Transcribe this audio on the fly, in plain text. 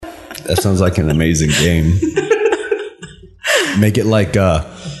That sounds like an amazing game. Make it like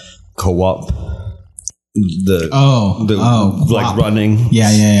co-op. Like running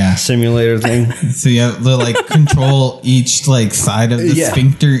simulator thing. So you have to like control each like side of the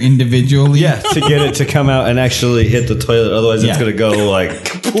sphincter individually. Yeah, to get it to come out and actually hit the toilet. Otherwise, it's going to go like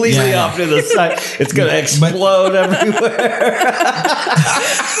completely off to the side. It's going to explode everywhere.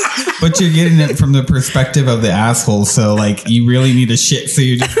 But you're getting it from the perspective of the asshole. So like you really need a shit. So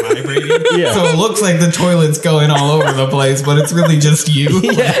you're just vibrating. So it looks like the toilet's going all over the place, but it's really just you.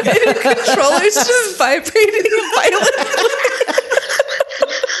 Yeah. The controller's just vibrating violently.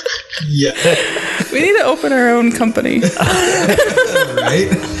 We need to open our own company. Right?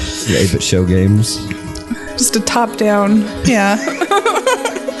 The 8-bit show games. Just a top down. Yeah.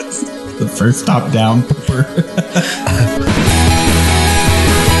 The first top down pooper.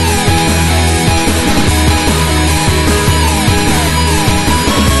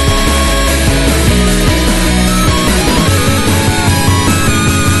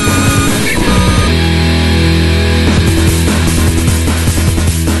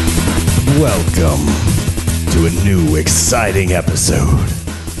 Welcome to a new exciting episode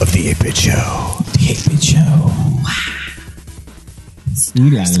of the 8-bit show. The 8-bit show. Wow. Ooh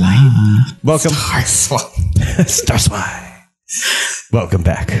la la. Welcome. Star Swine. Welcome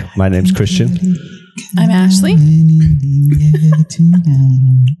back. My name's Christian. I'm Ashley.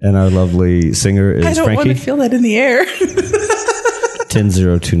 And our lovely singer is Frankie. I don't want to feel that in the air.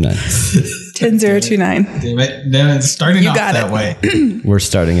 10029. 10029. Damn it. No, it's starting off that way. We're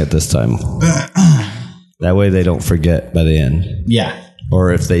starting it this time. That way they don't forget by the end. Yeah.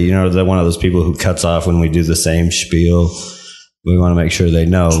 Or if they, they're one of those people who cuts off when we do the same spiel. We want to make sure they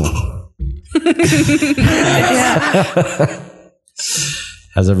know.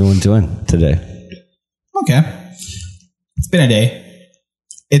 How's everyone doing today? Okay. It's been a day.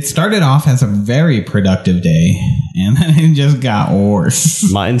 It started off as a very productive day, and then it just got worse.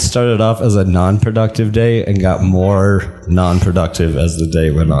 Mine started off as a non-productive day and got more non-productive as the day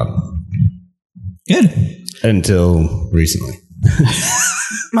went on. Good. Until recently.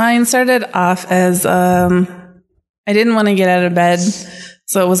 Mine started off as I didn't want to get out of bed,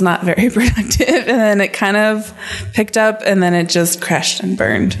 so it was not very productive. And then it kind of picked up, and then it just crashed and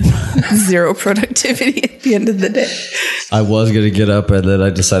burned. Zero productivity at the end of the day. I was going to get up, and then I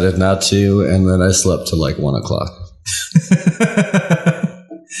decided not to, and then I slept till like 1 o'clock.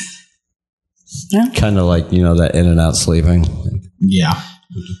 Yeah. Kind of like, that in and out sleeping. Yeah.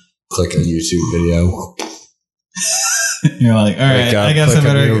 Click a YouTube video. You're like, all right, I guess I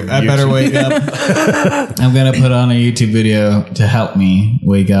better wake up. I'm going to put on a YouTube video to help me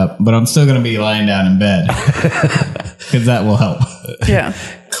wake up, but I'm still going to be lying down in bed because that will help. Yeah.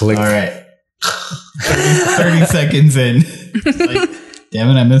 Click. All right. 30 seconds in. Like, damn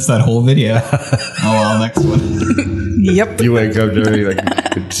it, I missed that whole video. Oh, well, next one. Yep. You wake up during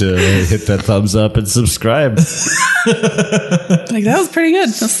to hit that thumbs up and subscribe. Like, that was pretty good.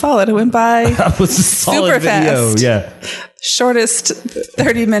 It was solid. It went by that was a solid super video. fast. Yeah. Shortest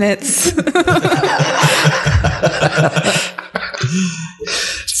 30 minutes.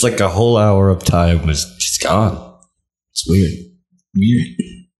 It's like a whole hour of time was just gone. It's weird.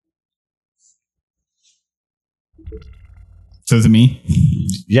 So is it me?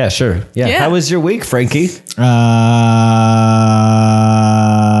 Yeah, sure. Yeah. How was your week, Frankie?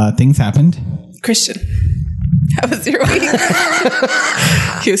 Things happened. Christian, how was your week?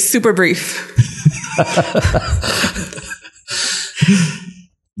 He was super brief.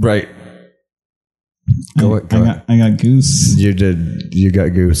 Right. I got Goose. You did. You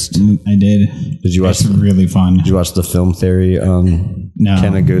got Goose. I did. Did you watch? It's really fun. Did you watch the film theory? No.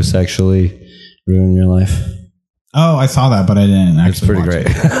 Can a goose actually ruin your life? Oh, I saw that, but I didn't actually. It's pretty great.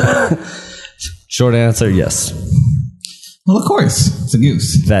 Short answer: yes. Well, of course, it's a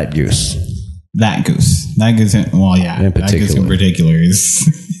goose. That goose. That goose. That goose. Well, yeah. In that goose in particular is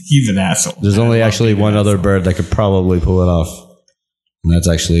he's an asshole. There's only actually one other bird that could probably pull it off. And that's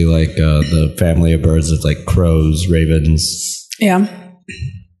actually like the family of birds. It's like crows, ravens. Yeah.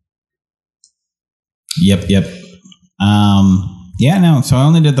 Yep. Yeah, no. So I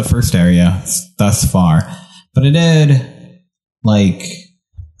only did the first area thus far. But I did like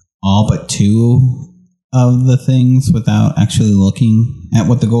all but 2 of the things without actually looking at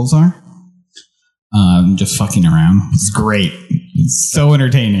what the goals are. Just fucking around. It's great. It's so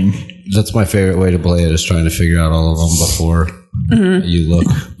entertaining. That's my favorite way to play it, is trying to figure out all of them before you look.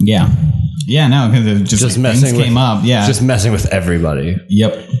 Yeah. Yeah, no, because it just messing things came up. Yeah. Just messing with everybody.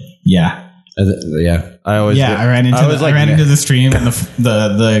 Yep. Yeah. I ran into the stream and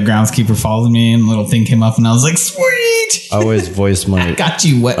the groundskeeper followed me and the little thing came up and I was like, sweet. I always voice my got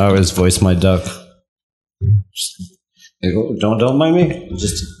you. What? I always voice my duck. Don't mind me.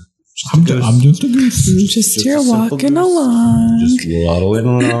 I'm just a goose. I'm just here walking along. Just waddling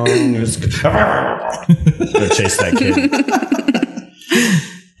along. Gonna chase that kid.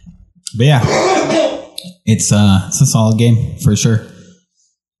 But yeah, it's a solid game for sure.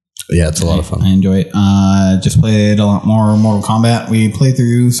 Yeah, it's a lot of fun. I enjoy it. Just played a lot more Mortal Kombat. We played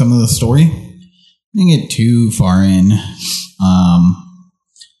through some of the story. Didn't get too far in.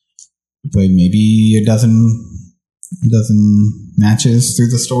 We played maybe a dozen matches through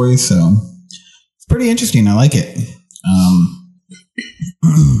the story, so it's pretty interesting. I like it.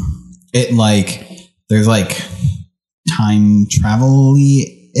 There's like time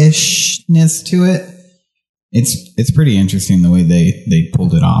travel-y-ishness to it. It's pretty interesting the way they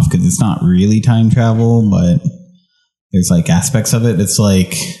pulled it off, because it's not really time travel, but there's like aspects of it. It's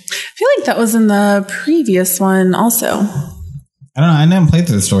like, I feel like that was in the previous one also. I don't know. I didn't play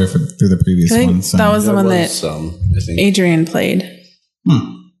through the story through the previous one. So. That was the one that I think Adrian played.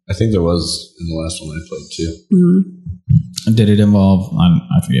 I think there was in the last one I played too. Mm-hmm. Did it involve?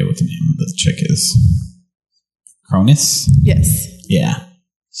 I forget what the name of the chick is. Cronus? Yes. Yeah.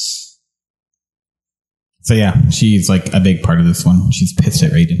 So yeah, she's like a big part of this one. She's pissed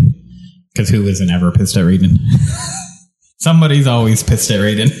at Raiden. Because who isn't ever pissed at Raiden? Somebody's always pissed at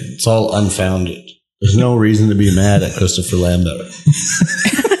Raiden. It's all unfounded. There's no reason to be mad at Christopher Lambert.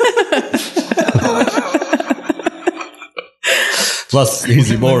 Plus, he's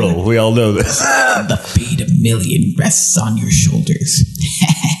immortal. We all know this. The fate of million rests on your shoulders.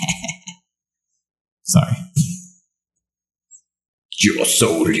 Sorry. Your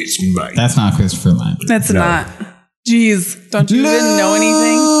soul is mine. That's not Christopher Lambert. That's not. Jeez, don't you even know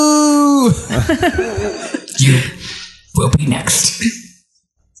anything? You will be next.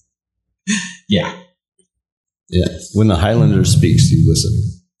 Yeah. Yeah. When the Highlander speaks, you listen.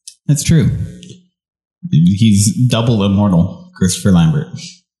 That's true. He's double immortal, Christopher Lambert.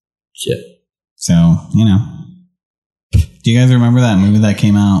 Shit. So, Do you guys remember that movie that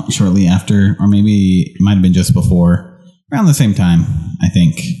came out shortly after, or maybe it might have been just before? Around the same time, I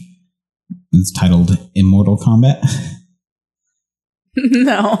think. It's titled Immortal Kombat.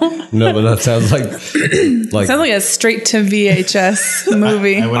 No, but that sounds like sounds like a straight to VHS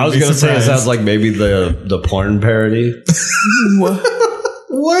movie. I was going to say it sounds like maybe the porn parody.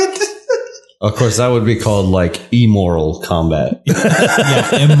 What? Of course, that would be called like Immoral Kombat.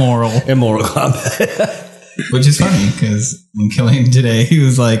 Yeah, Immoral Kombat. Which is funny because when Killian today,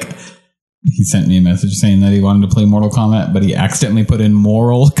 he sent me a message saying that he wanted to play Mortal Kombat, but he accidentally put in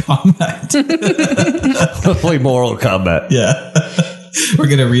Moral Kombat. Play Moral Kombat. Yeah. We're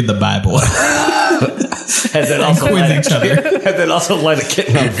going to read the Bible. And then also quiz each other. And then also light a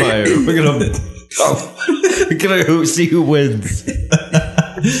kitten on fire. We're gonna see who wins.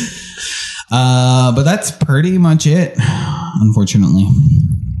 But that's pretty much it, unfortunately.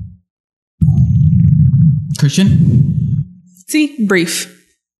 Christian? See, brief.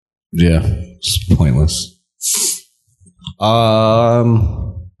 Yeah, it's pointless. I've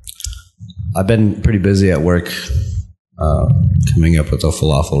been pretty busy at work, coming up with a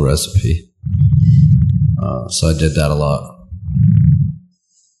falafel recipe. So I did that a lot.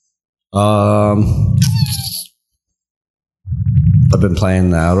 I've been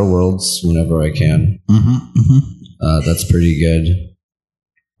playing the Outer Worlds whenever I can. That's pretty good.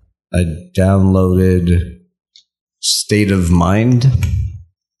 I downloaded State of Mind.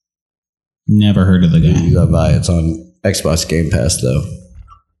 Never heard of the game. You gotta buy it. It's on Xbox Game Pass, though.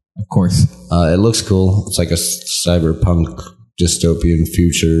 Of course. It looks cool. It's like a cyberpunk dystopian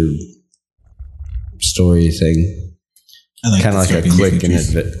future story thing. Kind of like a click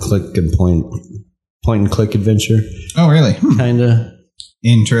and point and click adventure. Oh, really? Kind of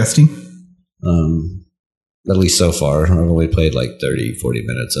interesting. At least so far. I've only played like 30, 40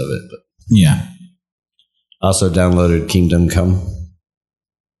 minutes of it. But yeah. Also downloaded Kingdom Come.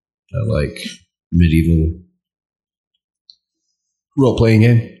 Like medieval role-playing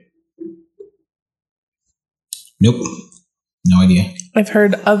game. Nope. No idea. I've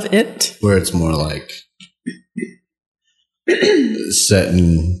heard of it. Where it's more like set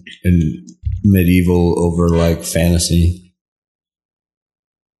in medieval over like fantasy.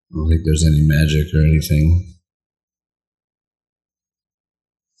 I don't think there's any magic or anything.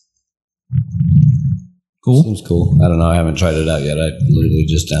 Cool. Seems cool. I don't know. I haven't tried it out yet. I literally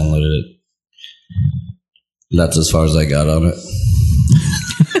just downloaded it. That's as far as I got on it.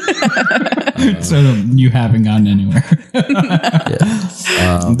 So you haven't gone anywhere. Yeah.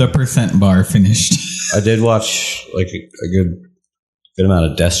 The percent bar finished. I did watch like a good amount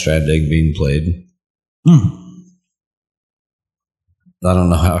of Death Stranding being played. I don't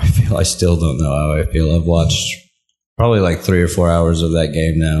know how I feel. I still don't know how I feel. I've watched probably like 3 or 4 hours of that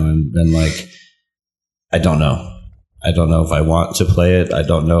game now, and been like, I don't know. I don't know if I want to play it. I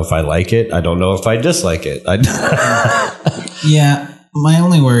don't know if I like it. I don't know if I dislike it. Yeah, my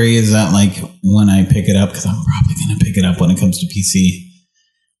only worry is that like when I pick it up, because I'm probably going to pick it up when it comes to PC,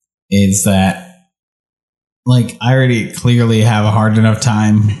 is that like I already clearly have a hard enough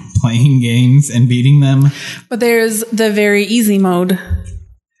time playing games and beating them. But there's the very easy mode.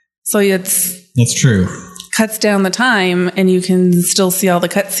 So that's true. Cuts down the time and you can still see all the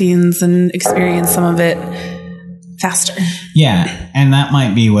cutscenes and experience some of it faster. Yeah, and that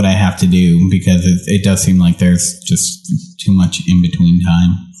might be what I have to do because it does seem like there's just too much in between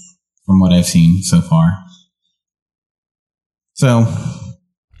time from what I've seen so far. So,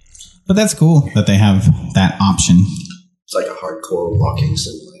 but that's cool that they have that option. It's like a hardcore walking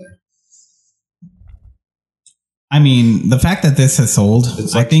simulator. I mean, the fact that this has sold,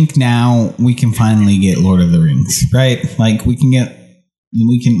 I think now we can finally get Lord of the Rings, right? Like we can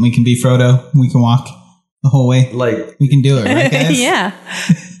be Frodo. We can walk the whole way. Like we can do it, right, guys? Yeah.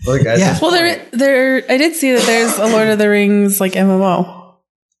 Like, yeah. Well, there. I did see that there's a Lord of the Rings like MMO.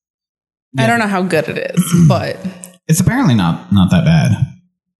 Yeah. I don't know how good it is, but it's apparently not that bad.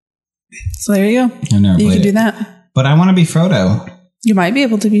 So there you go. I've never you played can it. do that. But I want to be Frodo. You might be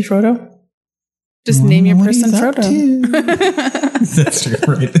able to be Frodo. Just name your person Frodo. That's true,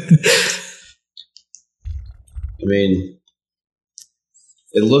 right? I mean,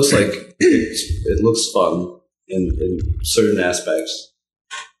 it looks like it looks fun in certain aspects,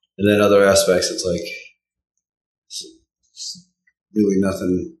 and then other aspects, it's like it's really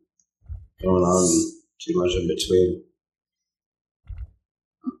nothing going on too much in between.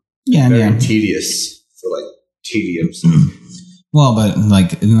 Yeah, very tedious for like tedium's. Well, but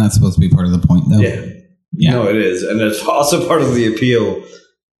like, isn't that supposed to be part of the point, though? Yeah. No, it is, and it's also part of the appeal.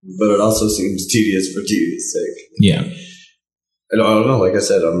 But it also seems tedious for tedious sake. Yeah. And I don't know. Like I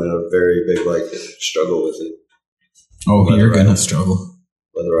said, I'm in a very big struggle with it. Oh, you're gonna struggle.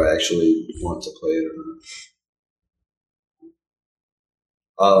 Whether I actually want to play it or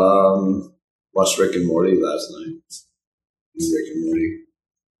not. Watched Rick and Morty last night. Rick and Morty.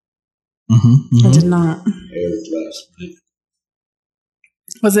 Mm-hmm. I did not. Aired last night.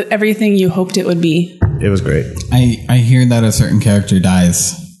 Was it everything you hoped it would be? It was great. I hear that a certain character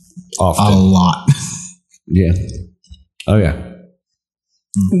dies often. A lot. Yeah. Oh yeah.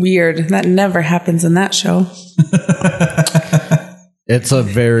 Weird. That never happens in that show. It's a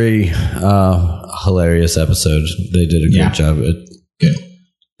very hilarious episode. They did a great job. It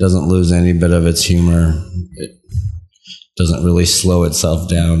doesn't lose any bit of its humor. It doesn't really slow itself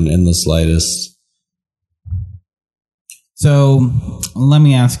down in the slightest. So let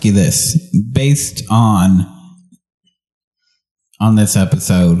me ask you this. Based on this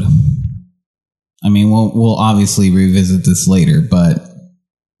episode, I mean, we'll obviously revisit this later, but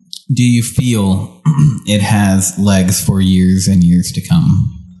do you feel it has legs for years and years to come?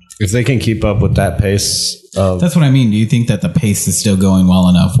 If they can keep up with that pace that's what I mean. Do you think that the pace is still going well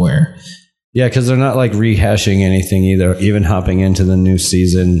enough where... Yeah, because they're not like rehashing anything either, even hopping into the new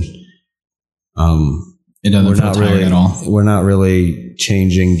season. It doesn't feel tired at all. We're not really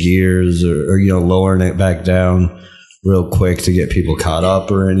changing gears or lowering it back down real quick to get people caught up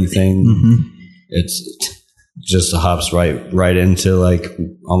or anything. Mm-hmm. It's just hops right into like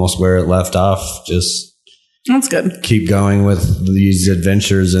almost where it left off. Just that's good. Keep going with these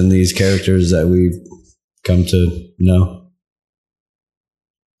adventures and these characters that we've come to know.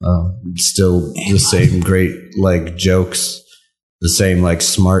 Still the same great like jokes, the same like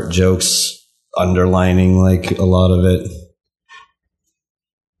smart jokes underlining like a lot of it,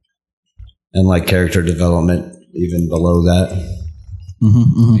 and like character development even below that.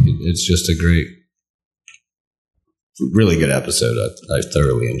 It's just a great, really good episode. I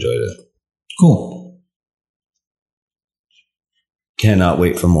thoroughly enjoyed it. Cool. Cannot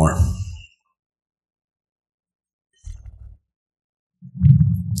wait for more.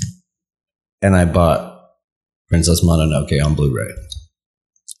 And I bought Princess Mononoke on Blu-ray.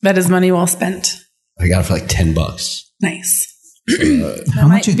 That is money well spent. I got it for like $10. Nice. How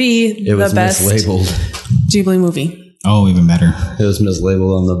much might be it was the best mislabeled. Ghibli movie. Oh, even better. It was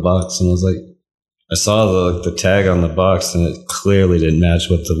mislabeled on the box, and I was like, I saw the tag on the box, and it clearly didn't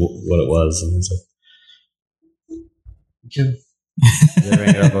match what it was. And I was like, okay. They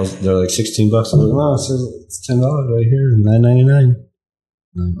rang it up. They're like $16. I was like, wow, it says it's $10 right here, $9.99.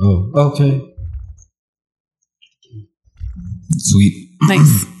 Oh, okay. Sweet.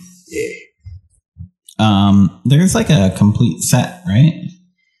 Nice. There's like a complete set, right?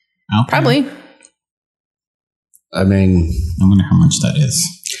 Out there? Probably. I mean, I wonder how much that is.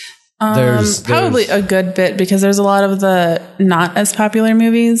 there's Probably a good bit because there's a lot of the not as popular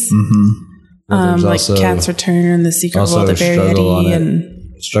movies. there's Like also- Cat's Return and The Secret also World of struggle on Variety. it.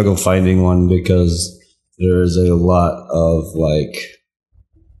 And struggle finding one because there is a lot of like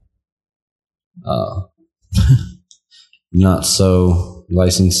not so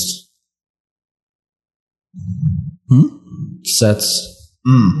licensed sets.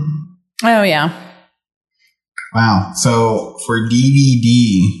 oh, yeah. Wow. So for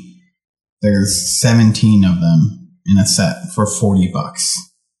DVD, there's 17 of them in a set for $40.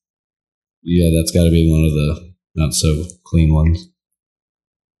 Yeah, that's got to be one of the not so clean ones.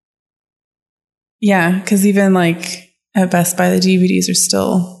 Yeah, because even like at Best Buy, the DVDs are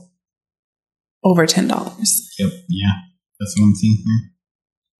still over $10. Yep. Yeah. That's what I'm seeing here.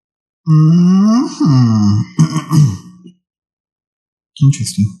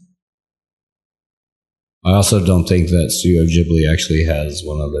 Interesting. I also don't think that Studio Ghibli actually has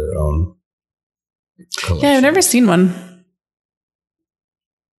one of their own collection. Yeah, I've never seen one.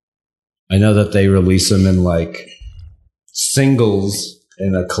 I know that they release them in like singles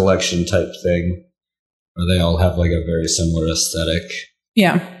in a collection type thing, where they all have like a very similar aesthetic.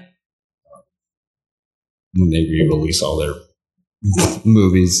 Yeah. When they re-release all their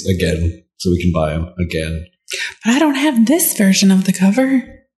movies again, so we can buy them again. But I don't have this version of the cover.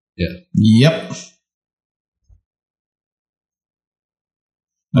 Yeah. Yep.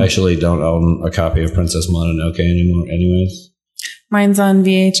 I actually don't own a copy of Princess Mononoke anymore anyways. Mine's on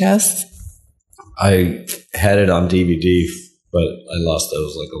VHS. I had it on DVD, but I lost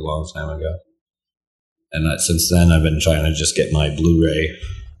those like a long time ago. And since then, I've been trying to just get my Blu-ray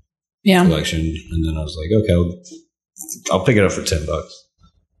collection. And then I was like, okay, I'll pick it up for $10.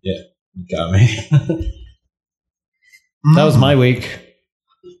 Yeah, you got me. That was my week.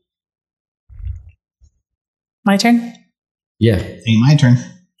 My turn? Yeah. Ain't my turn.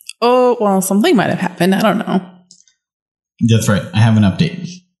 Oh, well, something might have happened. I don't know. That's right. I have an update.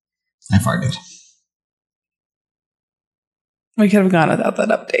 I farted. We could have gone without that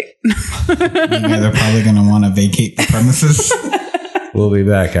update. You guys are probably going to want to vacate the premises. We'll be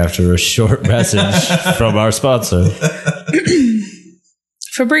back after a short message from our sponsor.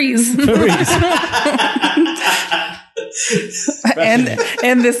 Febreze.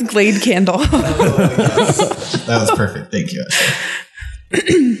 and this Glade candle. That was perfect. Thank you.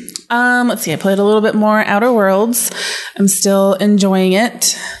 Let's see. I played a little bit more Outer Worlds. I'm still enjoying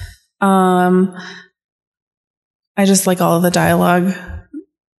it. I just like all of the dialogue.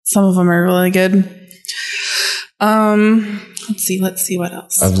 Some of them are really good. Let's see what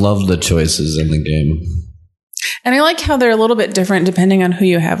else. I've loved the choices in the game. And I like how they're a little bit different depending on who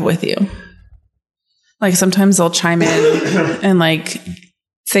you have with you. Like sometimes they'll chime in and like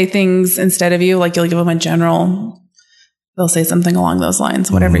say things instead of you. Like you'll give them a general. They'll say something along those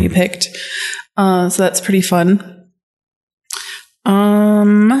lines, whatever you picked. So that's pretty fun. We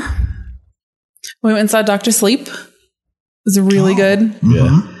went and saw Dr. Sleep. It was really good.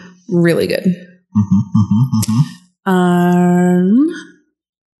 Yeah. Really good.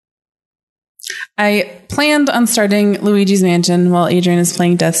 I planned on starting Luigi's Mansion while Adrian is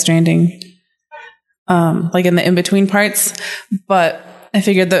playing Death Stranding. Like in the in-between parts. But I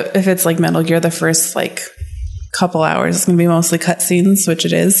figured that if it's like Metal Gear, the first like couple hours it's going to be mostly cutscenes, which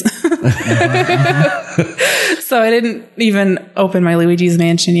it is. So I didn't even open my Luigi's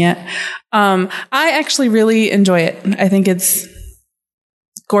Mansion yet. I actually really enjoy it. I think it's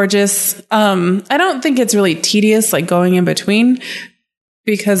gorgeous. I don't think it's really tedious, like going in between,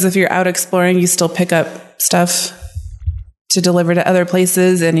 because if you're out exploring, you still pick up stuff to deliver to other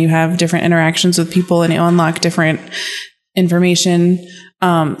places, and you have different interactions with people, and you unlock different information.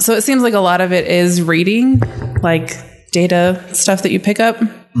 So it seems like a lot of it is reading, like data stuff that you pick up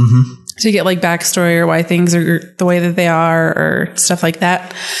to get like backstory or why things are the way that they are or stuff like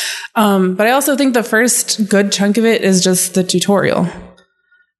that. But I also think the first good chunk of it is just the tutorial,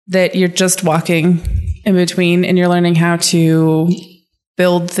 that you're just walking in between and you're learning how to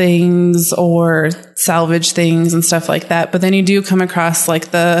build things or salvage things and stuff like that. But then you do come across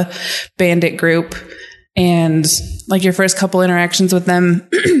like the bandit group, and like your first couple interactions with them,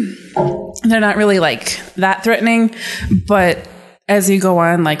 they're not really like that threatening. But as you go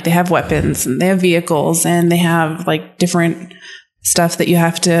on, like they have weapons and they have vehicles and they have like different stuff that you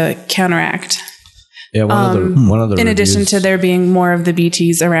have to counteract. Yeah, one of the in addition reviews- to there being more of the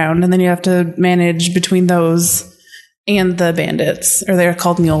BTs around, and then you have to manage between those and the bandits, or they're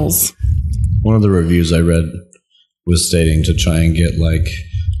called mules. One of the reviews I read was stating to try and get like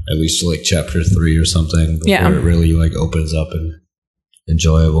at least like chapter 3 or something before it really like opens up and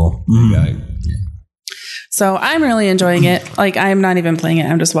enjoyable. So I'm really enjoying it. Like, I'm not even playing it.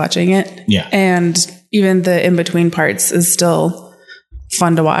 I'm just watching it. Yeah. And even the in-between parts is still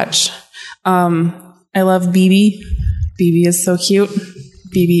fun to watch. I love BB. BB is so cute.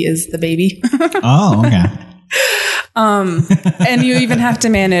 BB is the baby. Oh, okay. And you even have to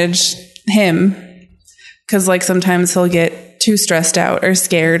manage him because like sometimes he'll get too stressed out or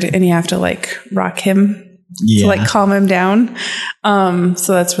scared and you have to like rock him to like calm him down.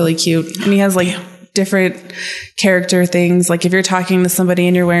 So that's really cute. And he has like different character things. Like if you're talking to somebody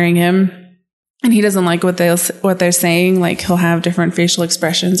and you're wearing him and he doesn't like what they're saying, like he'll have different facial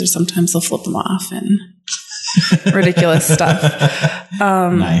expressions or sometimes he'll flip them off and ridiculous stuff.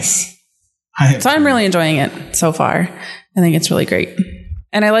 Nice. So I'm really enjoying it so far. I think it's really great.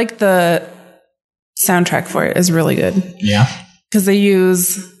 And I like the soundtrack for it is really good. Yeah. Because they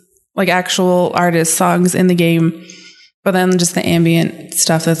use like actual artist songs in the game, but then just the ambient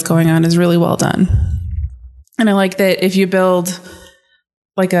stuff that's going on is really well done. And I like that if you build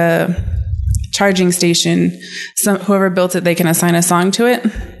like a charging station, whoever built it, they can assign a song to it.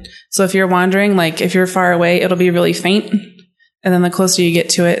 So if you're wandering, like if you're far away, it'll be really faint. And then the closer you get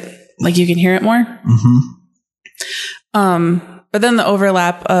to it, like you can hear it more. But then the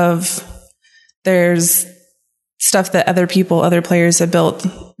overlap of there's stuff that other players have built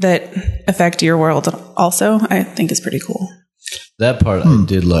that affect your world also, I think is pretty cool. That part I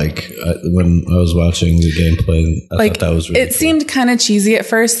did like when I was watching the gameplay. I thought that was really cool. Seemed kind of cheesy at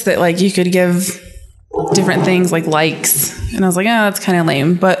first that like you could give different things like likes. And I was like, oh, that's kind of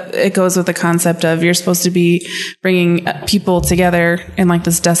lame. But it goes with the concept of you're supposed to be bringing people together in like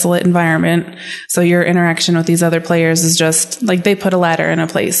this desolate environment. So your interaction with these other players is just like they put a ladder in a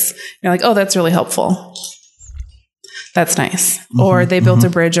place. You're like, oh, that's really helpful. That's nice. Or they built a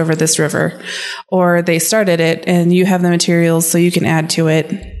bridge over this river. Or they started it and you have the materials so you can add to it.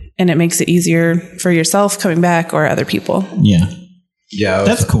 And it makes it easier for yourself coming back or other people. Yeah. Yeah,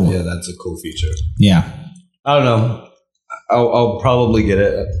 that's cool. Yeah, that's a cool feature. Yeah, I don't know. I'll probably get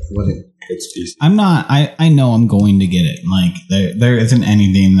it when it hits PC. I'm not. I know I'm going to get it. Like there isn't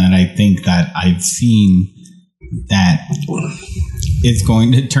anything that I think that I've seen that is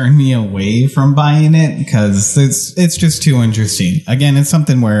going to turn me away from buying it because it's just too interesting. Again, it's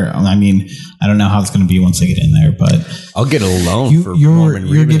something where I mean I don't know how it's going to be once I get in there, but I'll get a loan for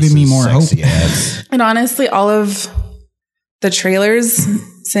you're giving me more hope. And honestly, all of the trailers,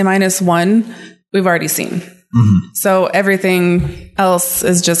 say -1, we've already seen. So everything else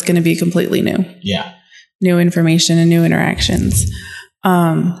is just going to be completely new. Yeah. New information and new interactions.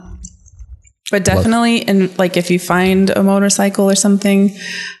 But definitely, and like if you find a motorcycle or something,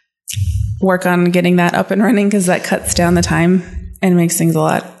 work on getting that up and running because that cuts down the time and makes things a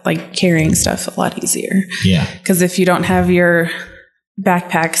lot, like carrying stuff a lot easier. Yeah. Because if you don't have your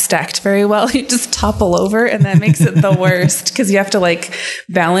backpack stacked very well, you just topple over and that makes it the worst because you have to like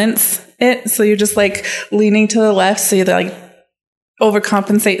balance it. So you're just like leaning to the left. So you like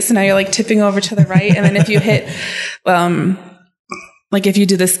overcompensate. So now you're like tipping over to the right. And then if you hit, like if you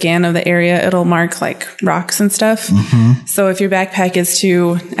do the scan of the area, it'll mark like rocks and stuff. So if your backpack is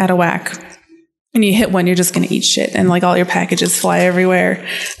too out of whack and you hit one, you're just going to eat shit and like all your packages fly everywhere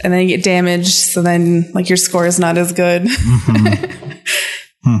and then you get damaged. So then like your score is not as good.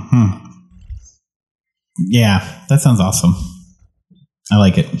 Yeah, that sounds awesome. I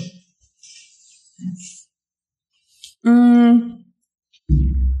like it.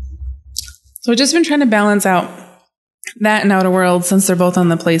 So I've just been trying to balance out that and Outer Worlds since they're both on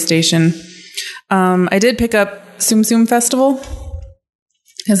the PlayStation. I did pick up Tsum Festival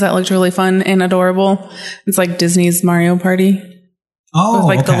because that looked really fun and adorable. It's like Disney's Mario Party. Oh,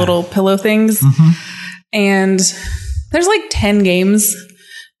 with like the little pillow things. And there's like 10 games.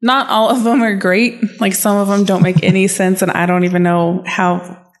 Not all of them are great. Like some of them don't make any sense and I don't even know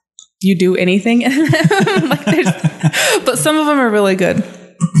how you do anything in them. But some of them are really good.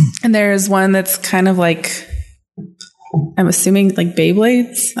 And there's one that's kind of like, I'm assuming like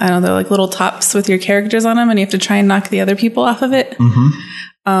Beyblades. I don't know, they're like little tops with your characters on them and you have to try and knock the other people off of it.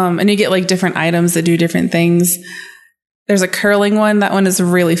 And you get like different items that do different things. There's a curling one. That one is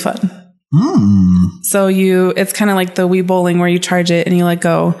really fun. So it's kind of like the Wii bowling where you charge it and you let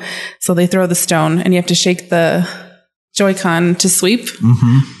go. So they throw the stone and you have to shake the Joy-Con to sweep.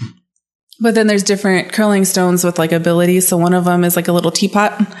 But then there's different curling stones with like abilities. So one of them is like a little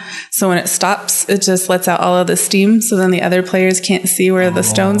teapot. So when it stops, it just lets out all of the steam. So then the other players can't see where the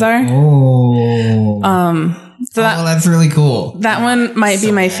stones are. So that's really cool. That one might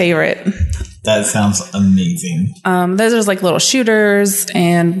be my favorite. That sounds amazing. There's like little shooters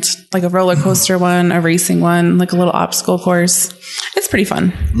and like a roller coaster one, a racing one, like a little obstacle course. It's pretty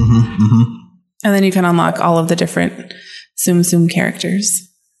fun. And then you can unlock all of the different Tsum characters.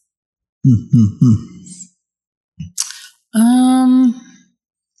 I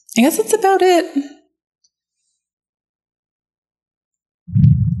guess that's about it.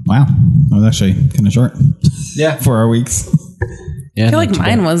 Wow. That was actually kind of short. Yeah. For our weeks. Yeah, I feel like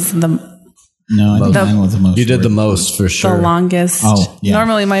mine was the... No, I think mine was the most. You did the most, for sure. The longest. Oh, yeah.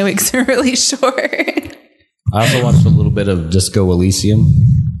 Normally my weeks are really short. I also watched a little bit of Disco Elysium.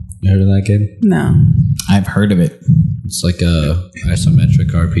 You heard of that game? No. I've heard of it. It's like a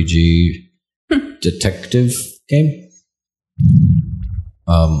isometric RPG detective game.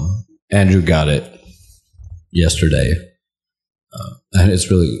 Andrew got it yesterday. And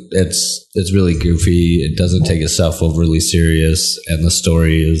it's really goofy. It doesn't take itself overly serious, and the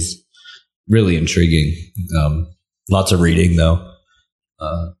story is really intriguing. Lots of reading though.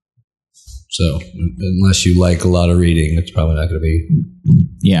 So unless you like a lot of reading, it's probably not going to be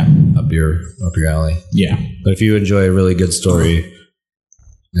up your alley. Yeah. But if you enjoy a really good story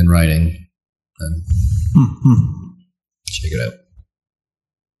and writing, then check it out.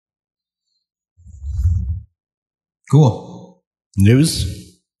 Cool. News?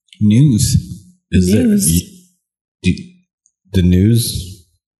 Is there the news?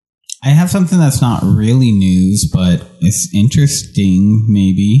 I have something that's not really news, but it's interesting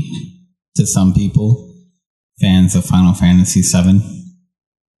maybe to some people, fans of Final Fantasy VII.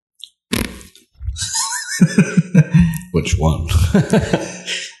 Which one?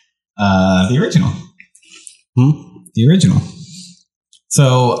 The original. The original.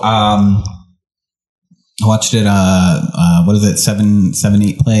 So, I watched it,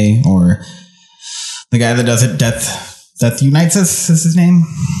 7-8 play, or the guy that does it, Death Unites Us is his name,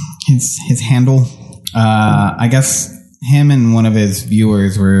 his handle. I guess him and one of his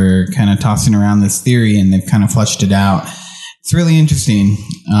viewers were kind of tossing around this theory, and they've kind of fleshed it out. It's really interesting.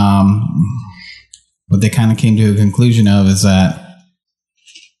 What they kind of came to a conclusion of is that,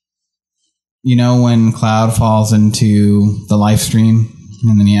 you know, when Cloud falls into the life stream,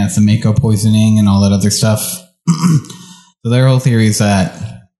 and then he has the Mako poisoning and all that other stuff. So their whole theory is that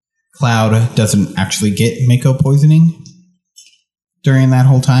Cloud doesn't actually get Mako poisoning during that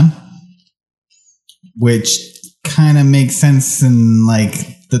whole time, which kind of makes sense in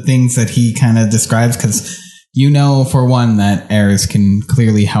like the things that he kind of describes, because you know, for one, that Ares can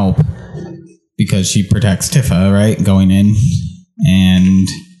clearly help because she protects Tifa, right, going in, and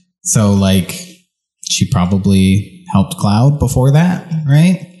so like she probably helped Cloud before that,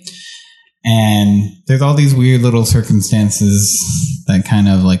 right? And there's all these weird little circumstances that kind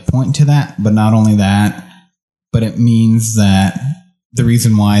of like point to that, but not only that, but it means that the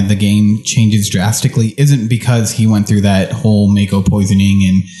reason why the game changes drastically isn't because he went through that whole Mako poisoning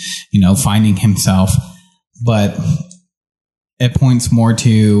and, you know, finding himself, but it points more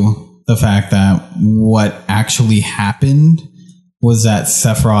to the fact that what actually happened was that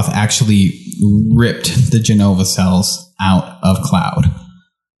Sephiroth actually ripped the Jenova cells out of Cloud.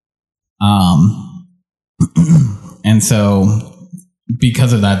 And so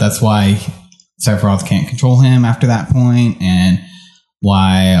because of that, that's why Sephiroth can't control him after that point, and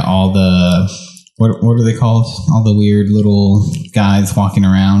why all the, what are they called? All the weird little guys walking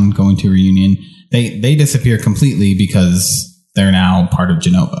around going to a reunion, they disappear completely because they're now part of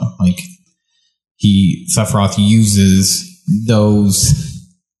Jenova. Like Sephiroth uses those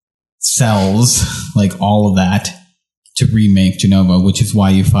cells, like all of that, to remake Jenova, which is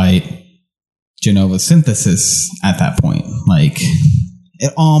why you fight Jenova synthesis at that point. Like,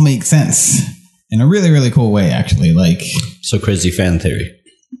 it all makes sense in a really, really cool way, actually. Like, so crazy fan theory.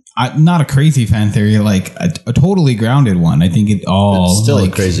 Not a crazy fan theory, like a totally grounded one. I think it all... It's still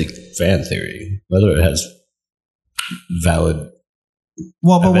like, a crazy fan theory, whether it has valid...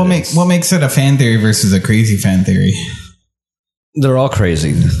 Well, but what makes it a fan theory versus a crazy fan theory? They're all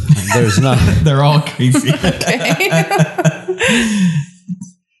crazy. There's not. They're all crazy. Okay.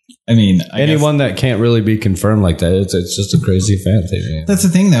 I mean, anyone that can't really be confirmed like that, it's just a crazy fan theory. That's the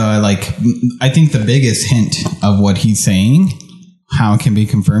thing, though. I think the biggest hint of what he's saying, how it can be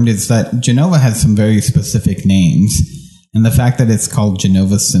confirmed, is that Jenova has some very specific names, and the fact that it's called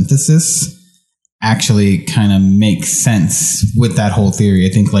Jenova synthesis actually kind of makes sense with that whole theory. I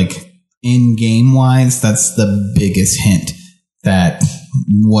think, like, in game wise, that's the biggest hint that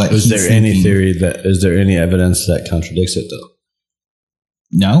what is there thinking. Any theory that is there any evidence that contradicts it though?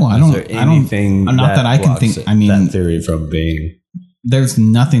 No, I don't. Not that I can think. I mean, that theory from being. There's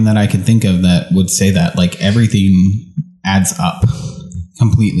nothing that I can think of that would say that. Like, everything adds up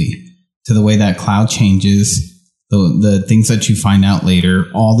completely. to the way that Cloud changes, the things that you find out later,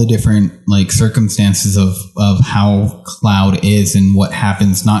 all the different like circumstances of how Cloud is and what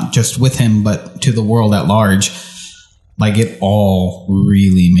happens, not just with him, but to the world at large. Like, it all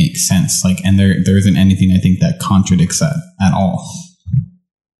really makes sense. Like, and there isn't anything I think that contradicts that at all.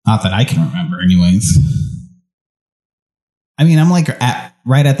 Not that I can remember, anyways. I mean, I'm like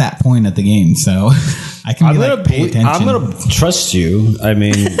right at that point at the game, so I can pay attention. I'm gonna trust you. I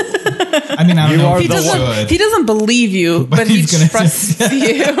mean, I don't know. He doesn't believe you, but he trusts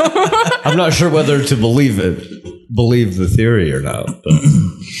you. I'm not sure whether to believe the theory or not. But,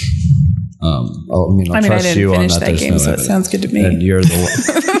 I'll trust you on that. That game, so it sounds good to me. And you're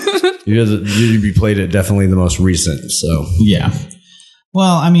the you played it definitely the most recent. So yeah.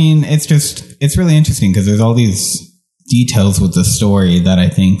 Well, I mean, it's really interesting because there's all these details with the story that I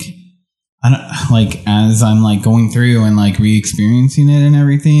think, as I'm like going through and like re-experiencing it and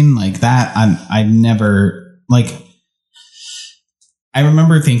everything like that, I never like. I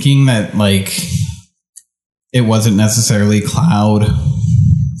remember thinking that like it wasn't necessarily Cloud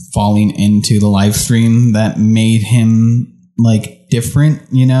falling into the live stream that made him like different,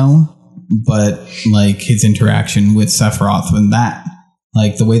 but like his interaction with Sephiroth and that.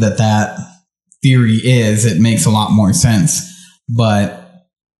 Like, the way that theory is, it makes a lot more sense. But,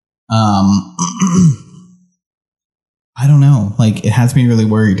 I don't know. Like, it has me really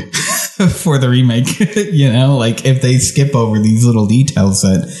worried for the remake, Like, if they skip over these little details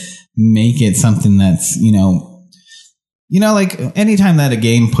that make it something that's, like, anytime that a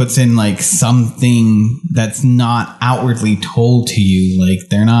game puts in, like, something that's not outwardly told to you, like,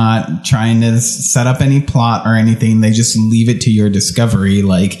 they're not trying to set up any plot or anything, they just leave it to your discovery,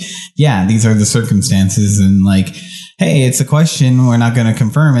 like, yeah, these are the circumstances, and, like, hey, it's a question, we're not going to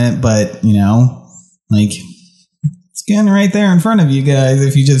confirm it, but, like, it's getting right there in front of you guys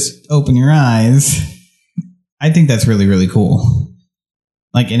if you just open your eyes. I think that's really, really cool.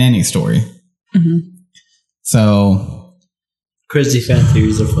 Like, in any story. Mm-hmm. So... Crazy fan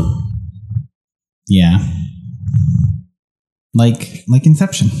theories are fun. Yeah. Like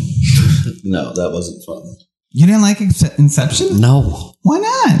Inception. No, that wasn't fun. You didn't like Inception? No. Why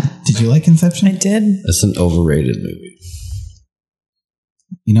not? Did you like Inception? I did. It's an overrated movie.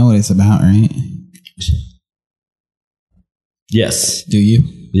 You know what it's about, right? Yes. Do you?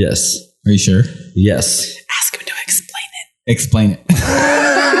 Yes. Are you sure? Yes. Ask him to explain it. Explain it.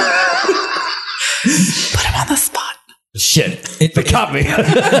 Put him on the spot. Shit. They caught me.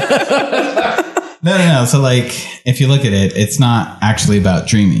 No. So, like, if you look at it, it's not actually about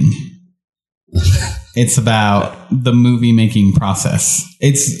dreaming. It's about the movie making process.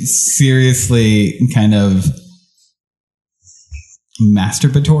 It's seriously kind of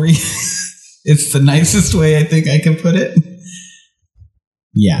masturbatory. It's the nicest way I think I can put it.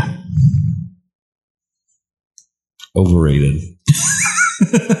 Yeah. Overrated.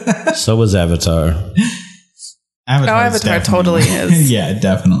 So was Avatar. Avatar totally is. Yeah,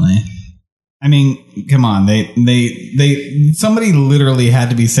 definitely. I mean, come on. They somebody literally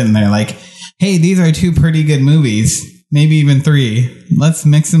had to be sitting there like, hey, these are two pretty good movies. Maybe even three. Let's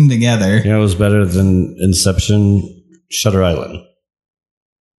mix them together. You know, it was better than Inception, Shutter Island.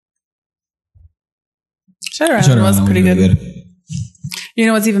 Shutter Island was pretty good. You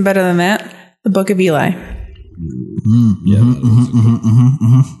know what's even better than that? The Book of Eli.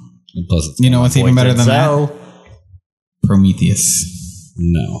 Plus, you know what's even better than that? Prometheus.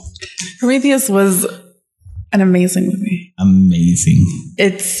 No. Prometheus was an amazing movie. Amazing.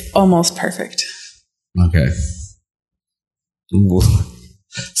 It's almost perfect. Okay.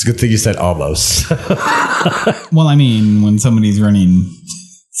 It's a good thing you said almost. Well, I mean, when somebody's running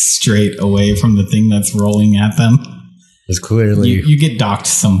straight away from the thing that's rolling at them, it's clearly... You get docked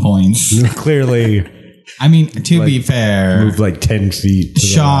some points. Clearly... I mean, to be fair... Moved like 10 feet.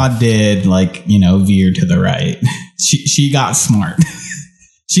 Shaw did, like, veer to the right. She got smart.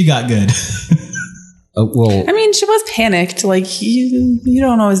 She got good. Well... I mean, she was panicked. Like, you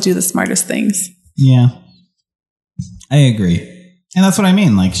don't always do the smartest things. Yeah. I agree. And that's what I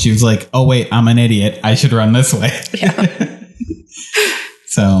mean. Like, she was like, oh, wait, I'm an idiot. I should run this way. Yeah.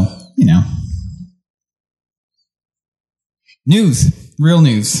 So, News. Real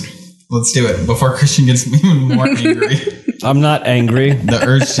news. Let's do it before Christian gets even more angry. I'm not angry. The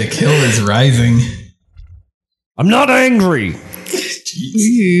urge to kill is rising. I'm not angry.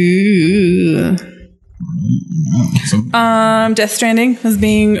 Death Stranding was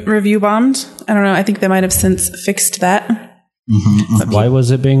being review bombed. I don't know. I think they might have since fixed that. Why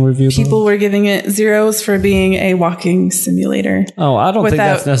was it being review bombed? People were giving it zeros for being a walking simulator. Oh, I don't think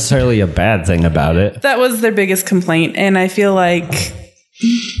that's necessarily a bad thing about it. That was their biggest complaint. And I feel like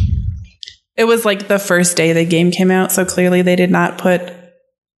it was like the first day the game came out. So clearly they did not put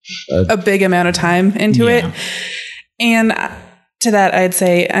a big amount of time into it. And to that, I'd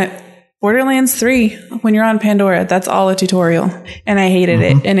say Borderlands 3, when you're on Pandora, that's all a tutorial. And I hated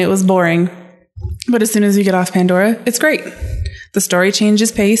it and it was boring. But as soon as you get off Pandora, it's great. The story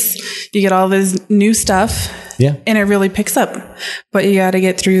changes pace. You get all this new stuff. Yeah. And it really picks up. But you got to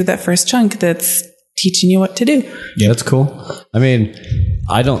get through that first chunk that's teaching you what to do. Yeah, that's cool. I mean,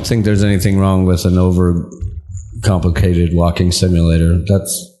 I don't think there's anything wrong with an over complicated walking simulator.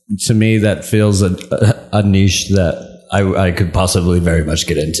 That's, to me, that feels a niche that I could possibly very much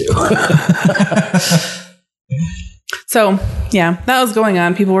get into. So, yeah, that was going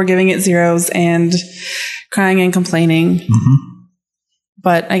on. People were giving it zeros and crying and complaining.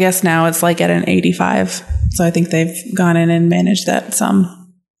 But I guess now it's like at an 85. So I think they've gone in and managed that some.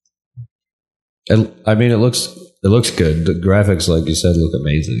 I mean, it looks good. The graphics, like you said, look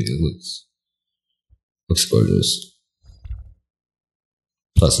amazing. It looks gorgeous.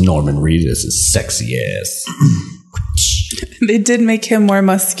 Plus, Norman Reedus is sexy ass. They did make him more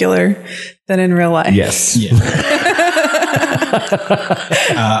muscular than in real life. Yes. Yeah.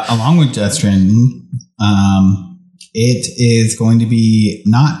 Along with Death Stranding, it is going to be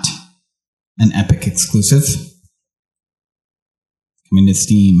not an Epic exclusive. Coming to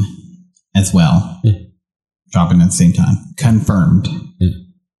Steam as well. Yeah. Dropping at the same time. Confirmed. Yeah.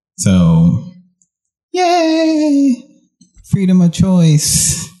 So, yay! Freedom of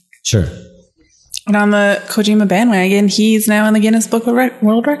choice. Sure. And on the Kojima bandwagon, he's now in the Guinness Book of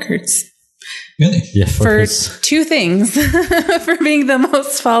World Records. Really? Yeah. For two things. For being the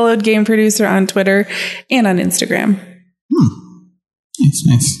most followed game producer on Twitter and on Instagram. It's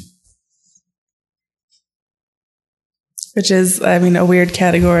nice. Which is, I mean, a weird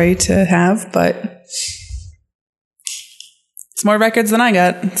category to have, but it's more records than I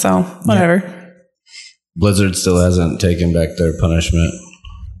got, so whatever. Yeah. Blizzard still hasn't taken back their punishment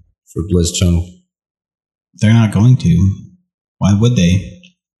for BlizzChung. They're not going to. Why would they?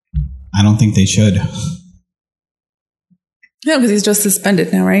 I don't think they should. No, because he's just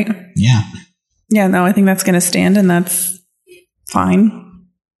suspended now, right? Yeah. Yeah, no, I think that's going to stand, and that's fine.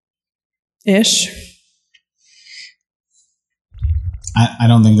 Ish. I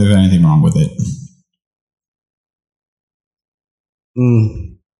don't think there's anything wrong with it.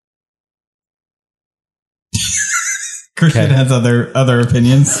 Christian has other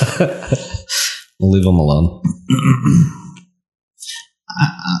opinions. We'll leave them alone.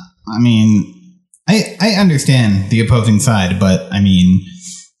 I mean, I understand the opposing side, but I mean,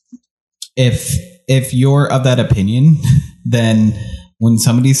 if you're of that opinion, then when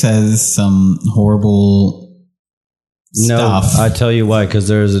somebody says some horrible stuff, I tell you why, because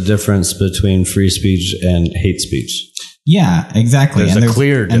there is a difference between free speech and hate speech. Yeah, exactly. There's a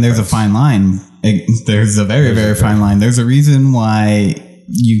clear difference. And there's a fine line. There's a very, very fine line. There's a reason why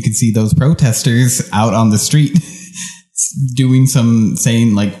you could see those protesters out on the street doing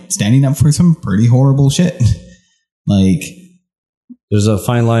standing up for some pretty horrible shit. Like, there's a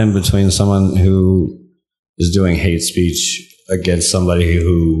fine line between someone who is doing hate speech against somebody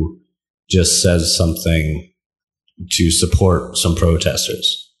who just says something to support some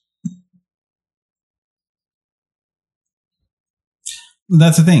protesters.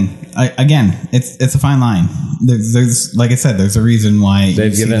 That's the thing. It's a fine line. There's like I said, there's a reason why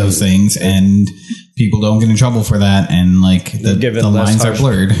you see those things, and people don't get in trouble for that, and the lines are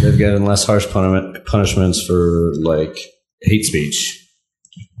blurred. They've given less harsh punishments for hate speech,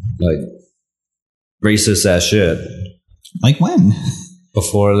 racist ass shit. Like when?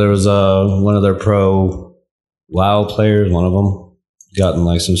 Before there was one of their pro WoW players, one of them got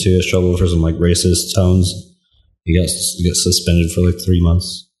in some serious trouble for some racist tones. He got suspended for 3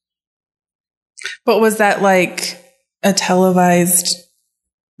 months. But was that a televised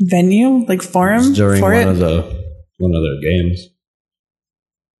venue, forum? During one of their games.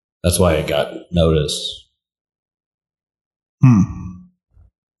 That's why it got noticed.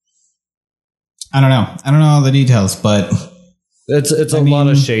 I don't know. I don't know all the details, but it's a lot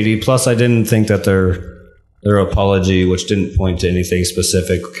of shady. Plus, I didn't think that their apology, which didn't point to anything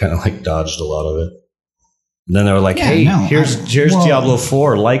specific, kind of dodged a lot of it. And then they were like, here's Diablo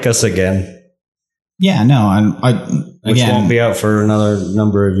 4, like us again. Yeah, no, which won't be out for another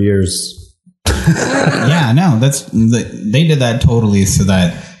number of years. Yeah, no, they did that totally so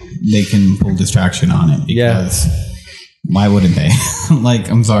that they can pull distraction on it. Because why wouldn't they?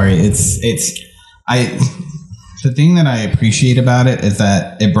 I'm sorry, the thing that I appreciate about it is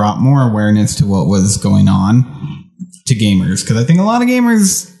that it brought more awareness to what was going on to gamers, because I think a lot of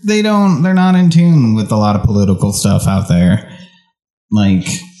gamers they're not in tune with a lot of political stuff out there.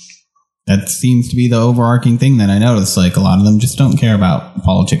 That's seems to be the overarching thing that I noticed. Like, a lot of them just don't care about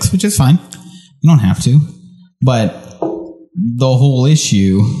politics, which is fine. You don't have to. But the whole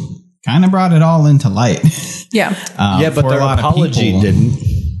issue kind of brought it all into light. Yeah. But their apology didn't.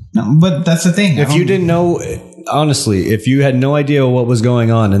 No, but that's the thing. If you didn't know, honestly, if you had no idea what was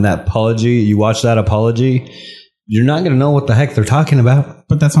going on in that apology, you watch that apology, you're not going to know what the heck they're talking about.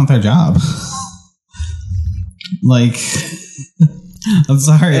 But that's not their job. Like, I'm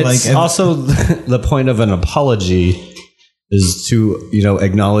sorry. It's like, also the point of an apology is to,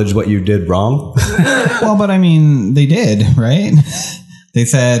 acknowledge what you did wrong. Well, but I mean, they did, right? They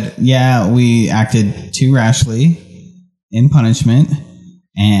said, yeah, we acted too rashly in punishment,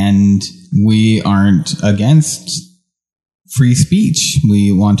 and we aren't against free speech.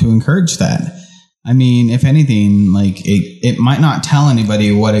 We want to encourage that. I mean, if anything, like it might not tell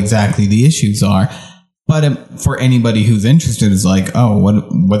anybody what exactly the issues are, but for anybody who's interested, is like, oh,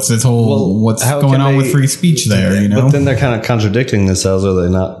 what's this whole what's going on with free speech there? But then they're kind of contradicting themselves, are they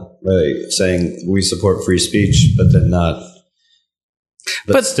not? Like saying we support free speech, but then not.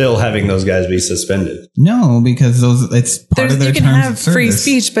 But still having those guys be suspended. No, because it's part of their terms of service. You can have free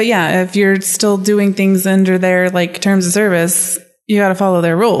speech, but yeah, if you're still doing things under their terms of service, you got to follow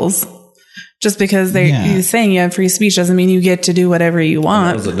their rules. Just because you're saying you have free speech doesn't mean you get to do whatever you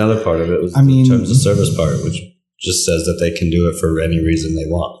want. That was another part of it. Was the terms of service part, which just says that they can do it for any reason they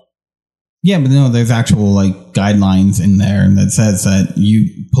want. Yeah, but no, there's actual guidelines in there that says that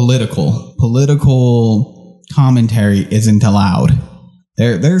political commentary isn't allowed.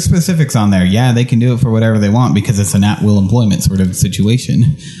 There are specifics on there. Yeah, they can do it for whatever they want because it's an at-will employment sort of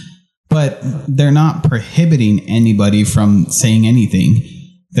situation. But they're not prohibiting anybody from saying anything.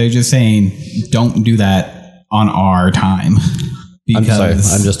 They're just saying, don't do that on our time. I'm sorry.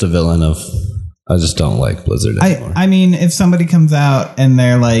 I'm just a villain I just don't like Blizzard anymore. I mean, if somebody comes out and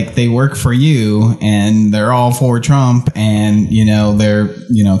they're like, they work for you and they're all for Trump and, they're,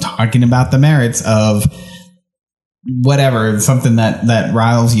 talking about the merits of whatever, something that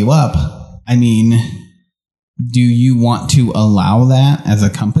riles you up. I mean, do you want to allow that as a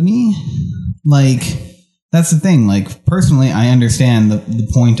company? That's the thing. Personally, I understand the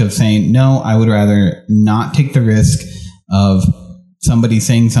point of saying, no, I would rather not take the risk of somebody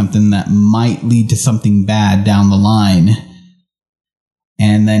saying something that might lead to something bad down the line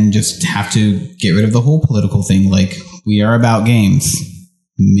and then just have to get rid of the whole political thing. We are about games.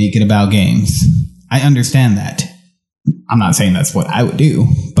 Make it about games. I understand that. I'm not saying that's what I would do,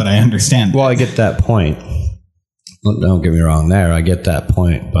 but I understand that. Well, I get that point. Don't get me wrong there. I get that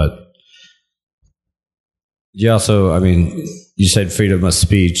point, but you also, you said freedom of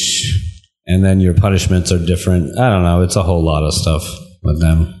speech, and then your punishments are different. I don't know. It's a whole lot of stuff with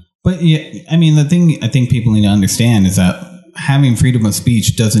them. But yeah, the thing I think people need to understand is that having freedom of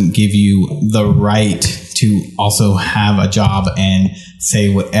speech doesn't give you the right to also have a job and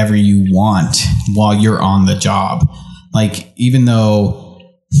say whatever you want while you're on the job. Even though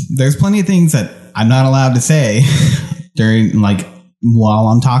there's plenty of things that I'm not allowed to say during, while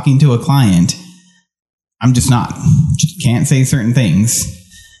I'm talking to a client, I'm just can't say certain things.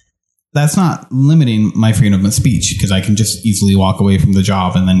 That's not limiting my freedom of speech because I can just easily walk away from the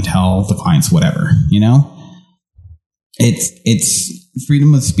job and then tell the clients whatever, It's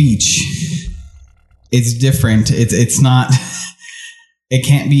freedom of speech. It's different. It's not, it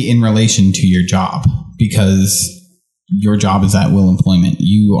can't be in relation to your job because your job is at will employment.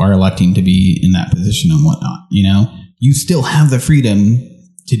 You are electing to be in that position and whatnot, You still have the freedom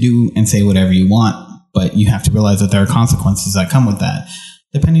to do and say whatever you want, but you have to realize that there are consequences that come with that,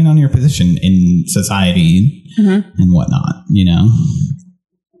 depending on your position in society and whatnot,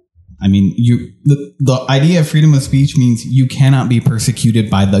 The idea of freedom of speech means you cannot be persecuted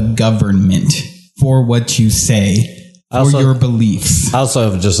by the government for what you say or your beliefs. I also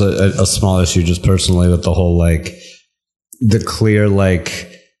have just a small issue just personally with the whole, the clear,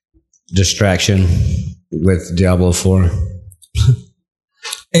 distraction with Diablo 4.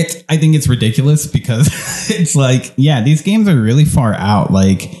 I think it's ridiculous because it's these games are really far out.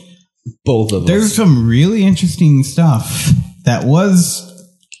 Both of them. There's some really interesting stuff that was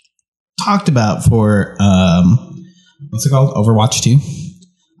talked about for, what's it called? Overwatch 2.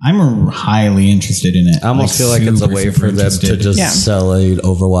 I'm highly interested in it. I almost feel like it's a way for them to just sell a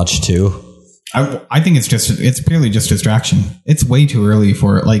Overwatch 2. I think it's purely just distraction. It's way too early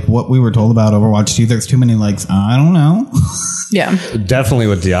for what we were told about Overwatch 2. There's too many I don't know. Yeah. Definitely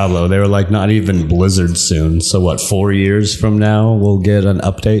with Diablo. They were not even Blizzard soon. So 4 years from now we'll get an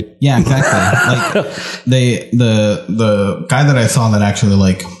update? Yeah, exactly. The guy that I saw that actually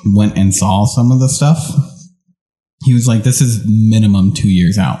went and saw some of the stuff, he was this is minimum 2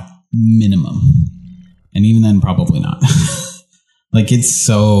 years out. minimum. And even then, probably not. Like, it's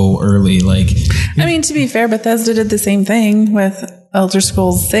so early. Like, I mean, to be fair, Bethesda did the same thing with Elder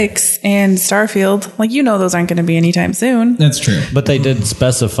Scrolls 6 and Starfield. Like, those aren't going to be anytime soon. That's true. But they did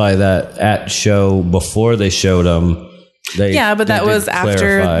specify that at show before they showed them. But that was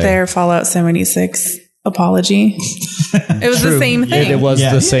after their Fallout 76 apology. It was the same thing. It was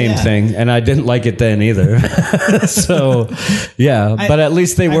the same thing, and I didn't like it then either. So, but at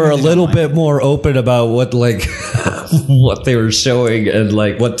least they were really a little bit more open about what what they were showing and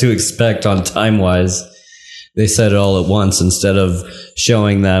like what to expect on time wise. They said it all at once instead of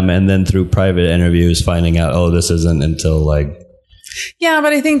showing them and then through private interviews finding out, this isn't until like. Yeah,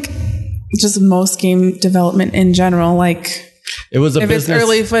 but I think just most game development in general, like. It was a if business. It's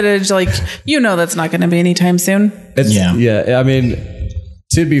early footage, like, that's not going to be anytime soon. Yeah. I mean,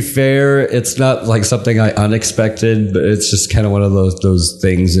 to be fair, it's not like something I unexpected, but it's just kind of one of those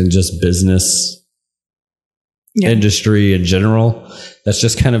things in just business industry in general. That's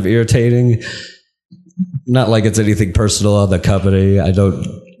just kind of irritating. Not like it's anything personal on the company. I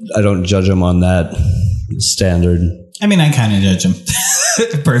don't judge them on that standard. I mean, I kind of judge them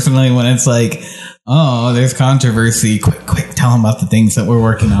personally when it's like, there's controversy. Quick, tell them about the things that we're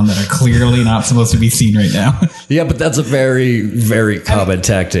working on that are clearly not supposed to be seen right now. Yeah, but that's a very, very common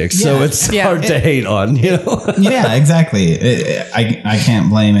tactic. So it's hard to hate on, Yeah, exactly. I can't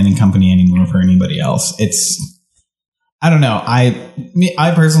blame any company anymore for anybody else. I don't know.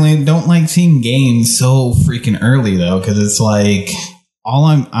 I personally don't like seeing games so freaking early though, because it's like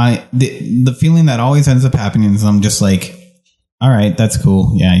the feeling that always ends up happening is I'm just like, all right, that's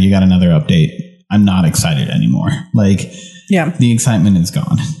cool. Yeah, you got another update. I'm not excited anymore. Like, the excitement is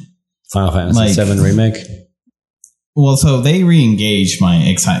gone. Final Fantasy VII Remake? Well, so they re-engaged my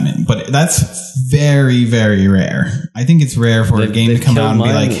excitement, but that's very, very rare. I think it's rare for a game to come out and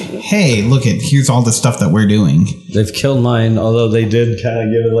be like, hey, here's all the stuff that we're doing. They've killed mine, although they did kind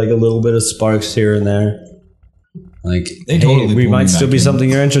of give it like a little bit of sparks here and there. Like, we might still be something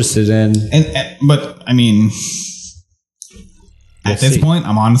you're interested in. But, I mean... At this point,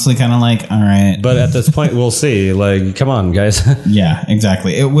 I'm honestly kind of like, all right. But at this point, we'll see. Like, come on, guys. Yeah,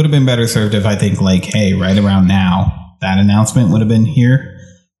 exactly. It would have been better served if I think like, hey, right around now, that announcement would have been here.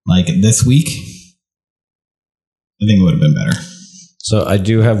 Like this week. I think it would have been better. So I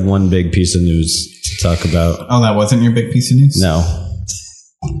do have one big piece of news to talk about. Oh, that wasn't your big piece of news? No.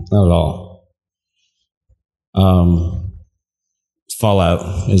 Not at all.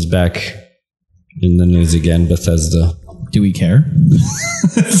 Fallout is back in the news again, Bethesda. Do we care?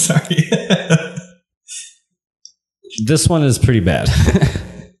 Sorry. This one is pretty bad.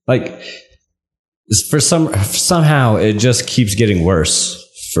 Like, somehow it just keeps getting worse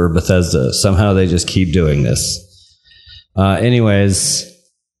for Bethesda. Somehow they just keep doing this. Anyways,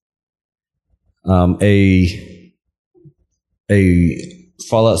 a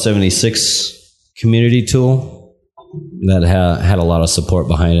Fallout 76 community tool that had a lot of support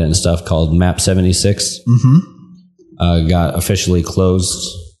behind it and stuff called Map 76. Got officially closed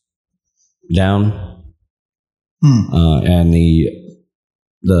down, and the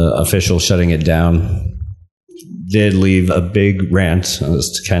official shutting it down did leave a big rant as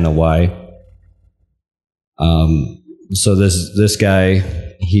to kind of why. So this guy,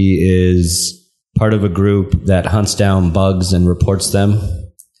 he is part of a group that hunts down bugs and reports them.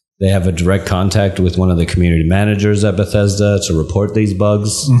 They have a direct contact with one of the community managers at Bethesda to report these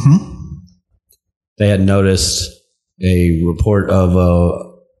bugs. They had noticed a report of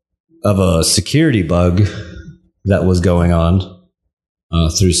a security bug that was going on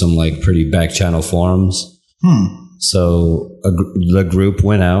through some like pretty back channel forums. So the group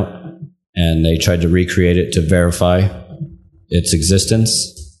went out and they tried to recreate it to verify its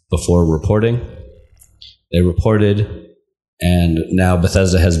existence before reporting. They reported, and now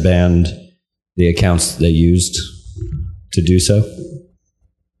Bethesda has banned the accounts they used to do so.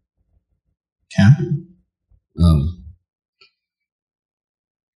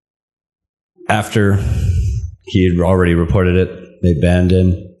 After he had already reported it, they banned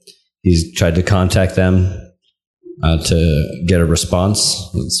him. He's tried to contact them to get a response.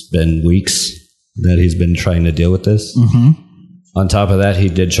 It's been weeks that he's been trying to deal with this. On top of that, he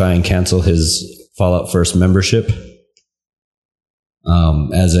did try and cancel his Fallout First membership,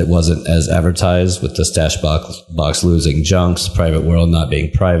 as it wasn't as advertised, with the stash box losing junks, private world not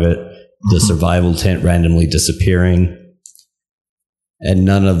being private, the survival tent randomly disappearing, and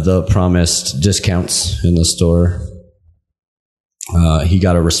none of the promised discounts in the store. He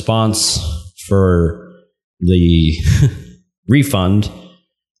got a response for the refund,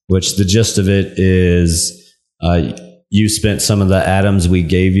 which the gist of it is you spent some of the atoms we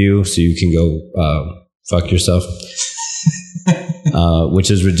gave you, so you can go fuck yourself. Which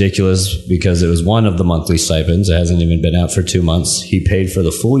is ridiculous because it was one of the monthly stipends. It hasn't even been out for 2 months. He paid for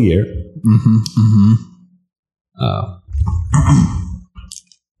the full year.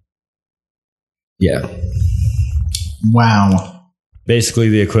 Yeah. Wow. Basically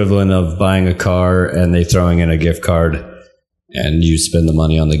the equivalent of buying a car and they throwing in a gift card and you spend the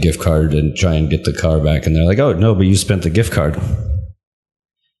money on the gift card and try and get the car back. And they're like, oh, no, but you spent the gift card.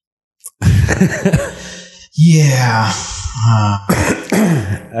 Yeah.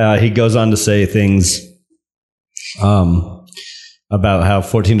 He goes on to say things about how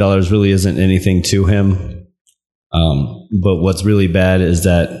 $14 really isn't anything to him. But what's really bad is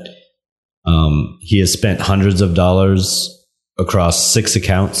that he has spent hundreds of dollars across 6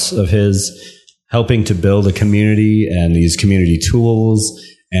 accounts of his, helping to build a community and these community tools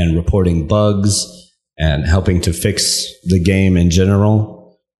and reporting bugs and helping to fix the game in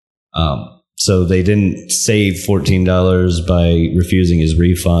general. So they didn't save $14 by refusing his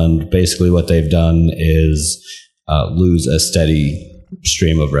refund. Basically what they've done is lose a steady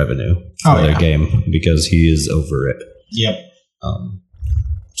stream of revenue for their game because he is over it. Yep.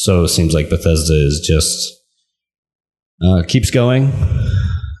 So it seems like Bethesda is just keeps going.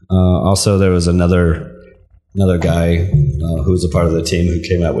 Also, there was another guy who was a part of the team who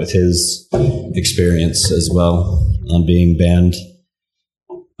came out with his experience as well on being banned.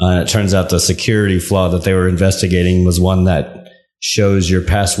 It turns out the security flaw that they were investigating was one that shows your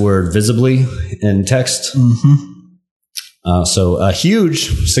password visibly in text. So a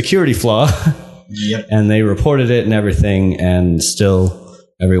huge security flaw. Yep. And they reported it and everything, and still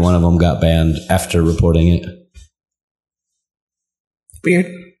every one of them got banned after reporting it. Weird.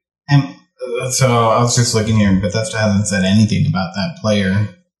 And so I was just looking here, and Bethesda hasn't said anything about that player.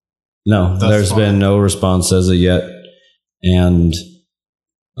 No, there's been no response as of yet. And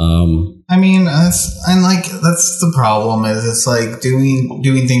I mean, that's the problem. Is it's like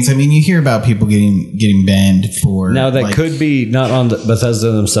doing things. I mean, you hear about people getting banned for now that could be not on the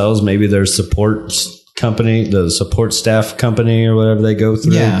Bethesda themselves. Maybe their support company, the support staff company, or whatever they go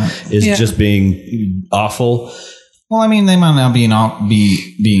through, is just being awful. Well, I mean, they might not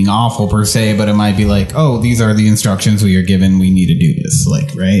being awful per se, but it might be like, oh, these are the instructions we are given. We need to do this,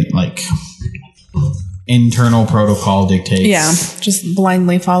 like internal protocol dictates. Yeah, just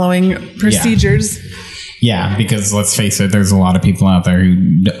blindly following procedures. Yeah, because let's face it, there's a lot of people out there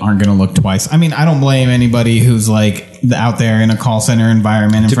who aren't going to look twice. I mean, I don't blame anybody who's like out there in a call center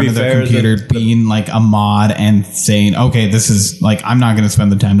environment in front of their computer being like a mod and saying, okay, this is like, I'm not going to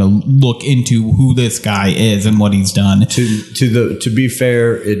spend the time to look into who this guy is and what he's done. To be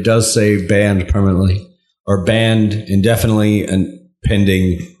fair, it does say banned permanently or banned indefinitely and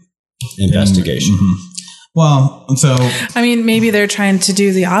pending investigation. Well, so I mean, maybe they're trying to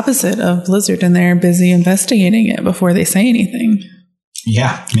do the opposite of Blizzard, and they're busy investigating it before they say anything.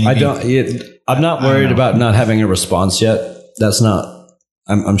 Yeah, maybe. I'm not worried about not having a response yet. That's not.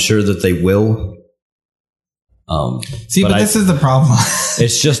 I'm sure that they will. But this is the problem.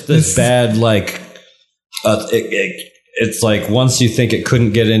 It's just this bad, like, it's like once you think it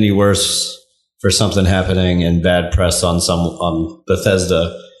couldn't get any worse for something happening and bad press on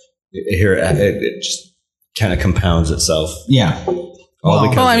Bethesda, here it just kind of compounds itself. Yeah.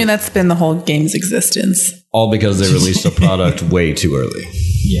 Well, I mean, that's been the whole game's existence. All because they released a product way too early.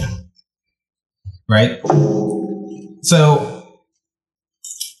 Yeah. Right? So,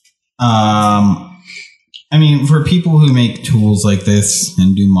 I mean, for people who make tools like this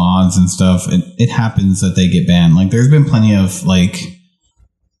and do mods and stuff, it happens that they get banned. Like, there's been plenty of, like,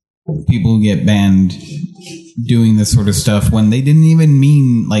 people who get banned doing this sort of stuff when they didn't even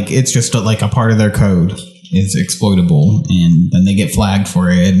mean, like, it's just like a part of their code is exploitable, and then they get flagged for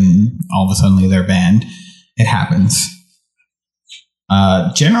it, and all of a sudden they're banned. It happens.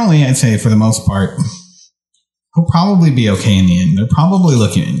 Generally, I'd say for the most part, he'll probably be okay in the end. They're probably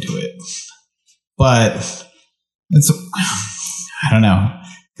looking into it. But I don't know.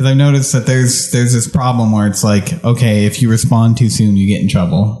 Because I've noticed that there's this problem where it's like, okay, if you respond too soon, you get in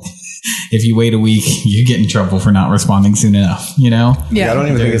trouble. If you wait a week, you get in trouble for not responding soon enough, you know? Yeah, I don't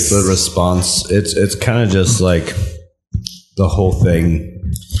even think it's the response. It's kind of just like the whole thing.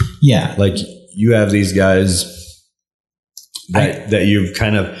 Yeah. Like you have these guys that you've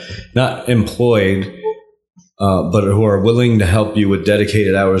kind of not employed, but who are willing to help you with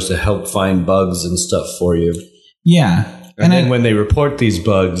dedicated hours to help find bugs and stuff for you. Yeah. And then when they report these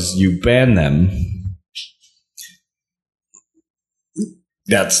bugs, you ban them.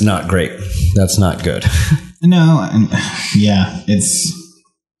 That's not great. That's not good. No, and yeah, it's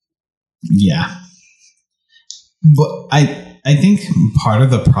yeah. But I think part of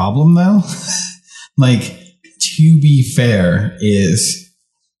the problem, though, like, to be fair, is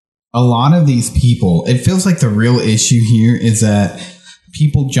a lot of these people, it feels like the real issue here is that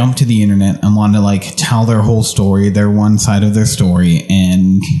people jump to the internet and want to, like, tell their whole story, their one side of their story,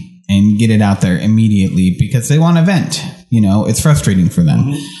 and get it out there immediately because they want to vent. You know, it's frustrating for them.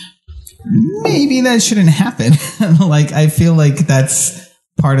 Mm-hmm. Maybe that shouldn't happen. Like, I feel like that's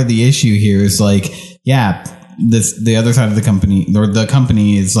part of the issue here is, like, yeah, the other side of the company, or the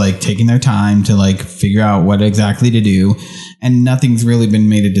company, is like taking their time to, like, figure out what exactly to do, and nothing's really been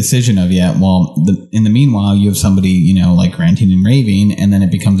made a decision of yet. Well, in the meanwhile, you have somebody, you know, like, ranting and raving, and then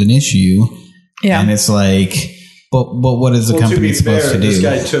it becomes an issue. Yeah, and it's like, but what is the company supposed to do? This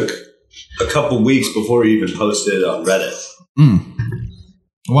guy took a couple weeks before he even posted it on Reddit.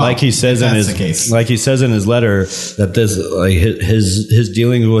 Well, like he says in his letter that this, like, his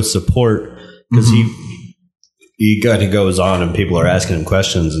dealings with support, because he kind of goes on and people are asking him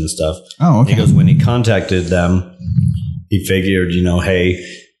questions and stuff. Oh, okay. He goes, when he contacted them, he figured, you know, hey,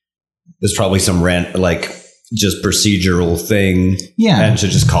 there's probably some like, just procedural thing. Yeah. And to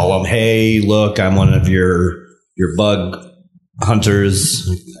just call him, hey, look, I'm one of your bug hunters.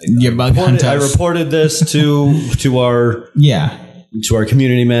 Your bug hunters. I reported this to our to our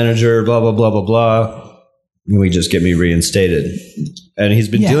community manager, blah, blah, blah, blah, blah. And we just get me reinstated. And he's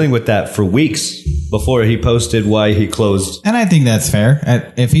been dealing with that for weeks before he posted why he closed. And I think that's fair.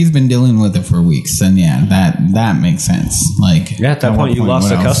 If he's been dealing with it for weeks, then that makes sense. Like, at that point, you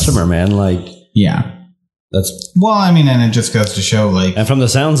lost a customer, man. Like, that's, well, I mean, and it just goes to show, like, and from the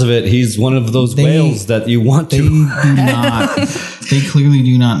sounds of it, he's one of those whales that you want to. They clearly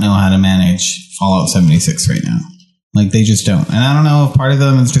do not know how to manage Fallout 76 right now. Like, they just don't. And I don't know if part of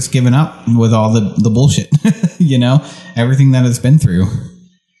them is just giving up with all the bullshit, you know, everything that it's been through.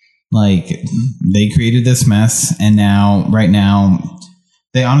 Like, they created this mess, and right now,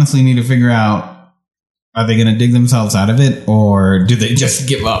 they honestly need to figure out, are they going to dig themselves out of it, or do they just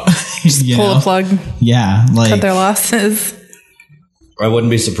give up? Just pull a plug. Yeah. Like, cut their losses. I wouldn't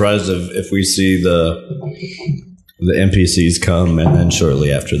be surprised if we see the NPCs come, and then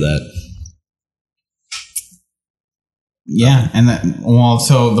shortly after that. Yeah, and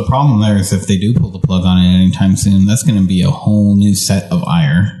so the problem there is if they do pull the plug on it anytime soon, that's going to be a whole new set of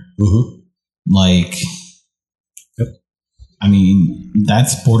ire. Mm-hmm. Like, I mean,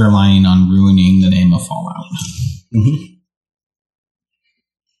 that's borderline on ruining the name of Fallout. Mm-hmm.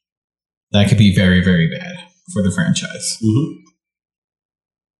 That could be very, very bad for the franchise. Mm-hmm.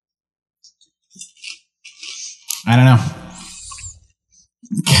 I don't know.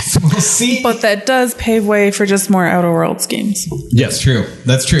 Guess we'll see. But that does pave way for just more Outer Worlds games. Yes, true.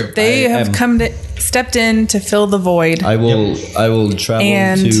 That's true. They have stepped in to fill the void. I will travel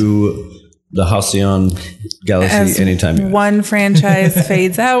to the Halcyon Galaxy anytime. One franchise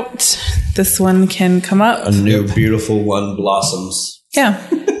fades out, this one can come up. A new beautiful one blossoms. Yeah.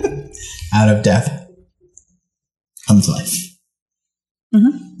 Out of death comes life.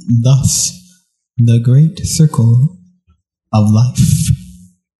 Mm-hmm. Thus, the great circle of life.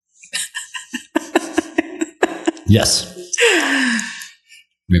 Yes.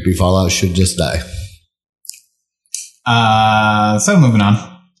 Maybe Fallout should just die. So moving on.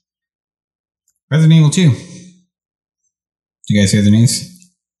 Resident Evil 2. Did you guys hear the news?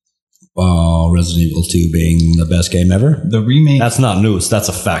 Resident Evil 2 being the best game ever? The remake. That's not news. That's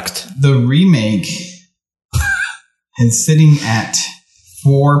a fact. The remake is sitting at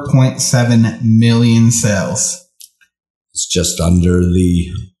 4.7 million sales. It's just under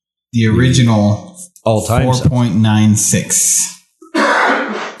the original all-time 4.96.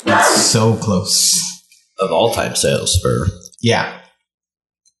 It's so close. Of all-time sales for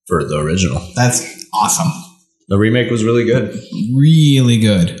the original. That's awesome. The remake was really good. Really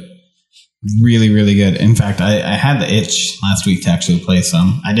good. Really, really good. In fact, I had the itch last week to actually play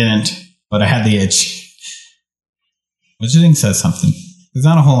some. I didn't, but I had the itch. Which I think says something. There's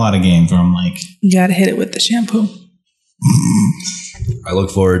not a whole lot of games where I'm like, you gotta hit it with the shampoo. I look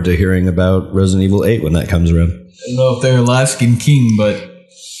forward to hearing about Resident Evil 8 when that comes around. I don't know if they're Alaskan King, but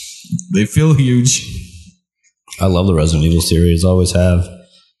they feel huge. I love the Resident Evil series, always have.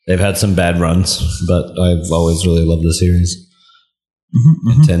 They've had some bad runs, but I've always really loved the series.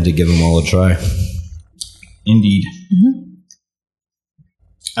 Mm-hmm, I tend to give them all a try. Indeed. Mm-hmm.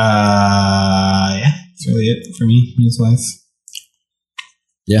 Yeah, that's really it for me, news-wise.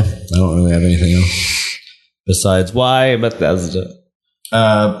 Yeah, I don't really have anything else. Besides, why Bethesda?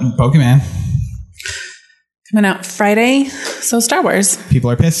 Pokemon. Coming out Friday, so Star Wars.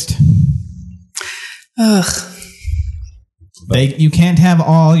 People are pissed. Ugh. You can't have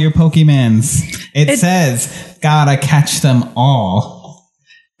all your Pokemons. It says gotta catch them all.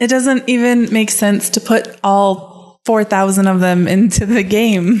 It doesn't even make sense to put all 4,000 of them into the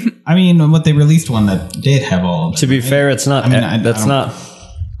game. I mean, but they released one that did have all of them. To be fair, it's not. That's not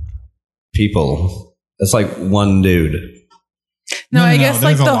people. That's like one dude. No, I guess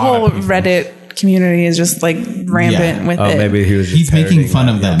like the whole Reddit community is just like rampant with it. Maybe he's making fun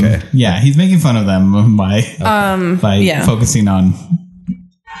of them. Okay. Yeah, he's making fun of them by focusing on.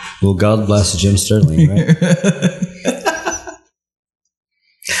 Well, God bless Jim Sterling, right?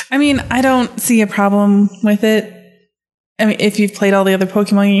 I mean, I don't see a problem with it. I mean, if you've played all the other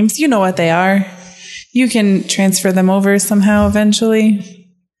Pokemon games, you know what they are. You can transfer them over somehow eventually.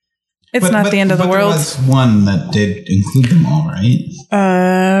 It's not the end of the world. There was one that did include them all, right?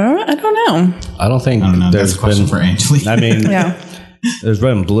 I don't know. I don't know. There's a question for Angeli. I mean, there's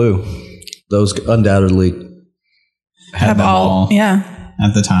red and blue. Those undoubtedly have all. Yeah.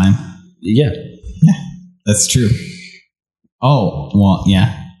 At the time. Yeah. Yeah. That's true. Oh, well,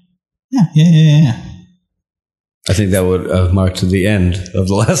 yeah. Yeah. I think that would have marked the end of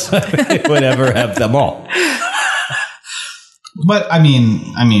the last time they would ever have them all. But I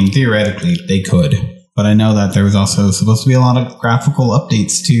mean, theoretically they could. But I know that there was also supposed to be a lot of graphical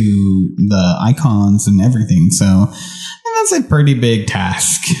updates to the icons and everything. So that's a pretty big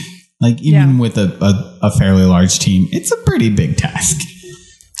task. Like even with a fairly large team, it's a pretty big task.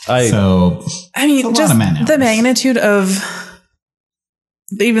 I mean, just the magnitude of,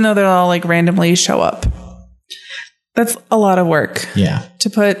 even though they'll all like randomly show up, that's a lot of work. Yeah. To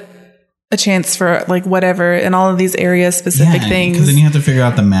put a chance for like whatever in all of these area specific things. Because then you have to figure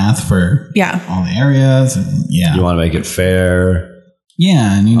out the math for all the areas. And you want to make it fair.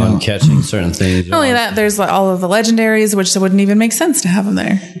 Yeah. And on catching certain things. Not only that, there's like all of the legendaries, which wouldn't even make sense to have them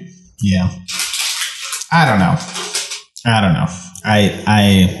there. Yeah. I don't know.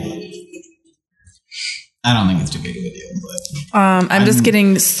 I don't think it's too big of a deal. But I'm just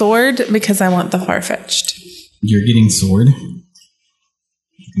getting Sword because I want the Farfetch'd. You're getting Sword? I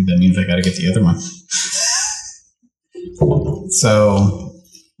think that means I got to get the other one. So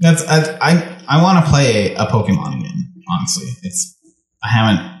that's I want to play a Pokemon again. Honestly,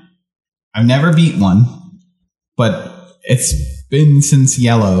 I've never beat one, but it's been since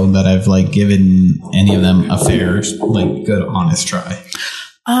Yellow that I've like given any of them a fair, like good, honest try.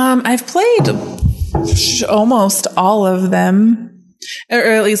 I've played almost all of them, or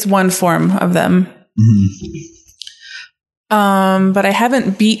at least one form of them. Mm-hmm. But I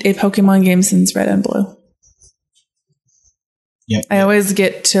haven't beat a Pokemon game since Red and Blue. Yeah, I always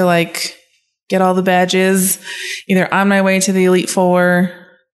get to like get all the badges either on my way to the Elite Four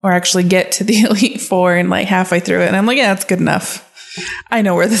or actually get to the Elite Four and like halfway through it. And I'm like, yeah, that's good enough. I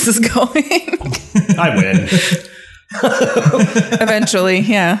know where this is going. I win. Eventually,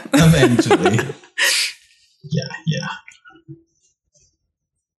 yeah. Eventually. Yeah.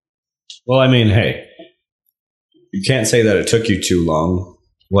 Well, I mean, hey, you can't say that it took you too long.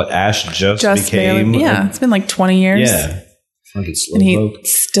 What, Ash just became? Barely, it's been like 20 years. Yeah. Fucking slow and he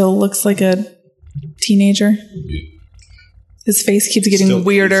still looks like a teenager. Yeah. His face keeps getting still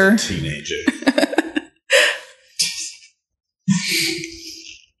weirder. Teenager.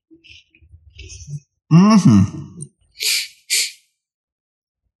 Mm-hmm.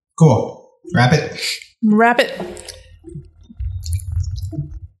 Cool. Wrap it.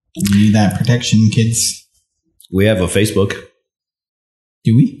 You need that protection, kids. We have a Facebook.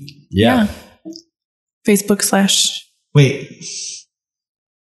 Do we? Yeah. Facebook / Wait.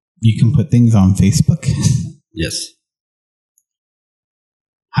 You can put things on Facebook? Yes.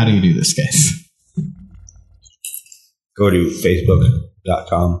 How do you do this, guys? Go to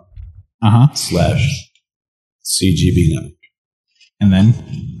facebook.com /CGB network. And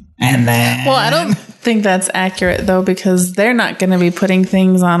then? Well, I don't think that's accurate, though, because they're not going to be putting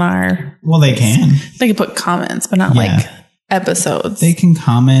things on our... Well, they can. They can put comments, but not like episodes. They can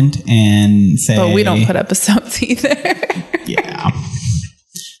comment and say... But we don't put episodes either. Yeah.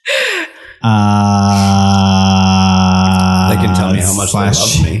 They can tell me how much they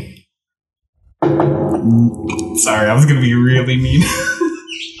love me. Sorry, I was going to be really mean.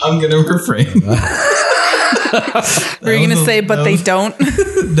 I'm going to refrain. Were you going to say, but they don't?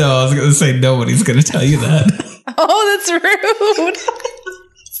 No, I was going to say nobody's going to tell you that. Oh, that's rude.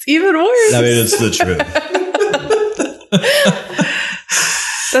 It's even worse. I mean, it's the truth.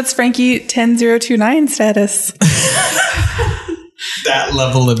 That's Frankie 10029 status. That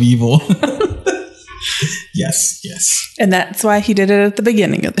level of evil. Yes. And that's why he did it at the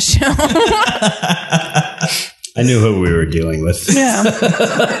beginning of the show. I knew who we were dealing with. Yeah.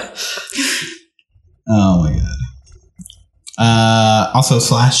 Oh my god. Also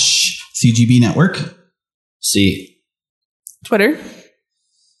 /CGB network. C. Twitter.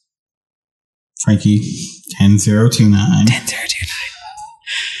 Frankie 10029. 10029.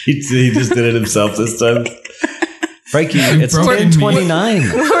 He just did it himself this time. Frankie, it's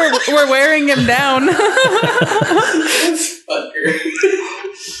 10:29. We're wearing him down.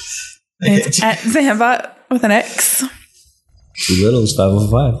 It's at Zambot with an X. 2 littles,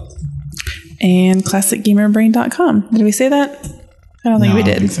 505. And classicgamerbrain.com. Did we say that? I don't think we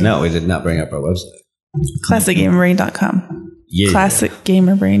did. No, we did not bring up our website. Classicgamerbrain.com. Yeah.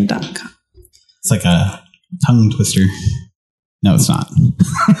 Classicgamerbrain.com. It's like a tongue twister. No, it's not.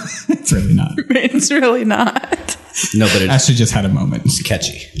 It's really not. It's really not. No, but it Ashley just had a moment. it's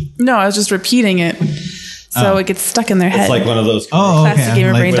catchy. No, I was just repeating it. So it gets stuck in their head. It's like one of those Oh, okay.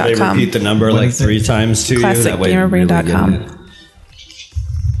 ClassicGamerBrain.com. where they repeat the number What like is it? 3 times to you. That way you really get ClassicGamerBrain.com. it.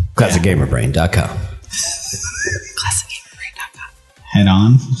 ClassicGamerBrain.com. ClassicGamerBrain.com. Head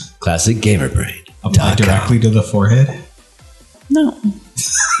on. ClassicGamerBrain. Apply directly to the forehead. No.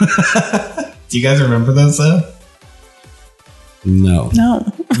 Do you guys remember those though? No. No.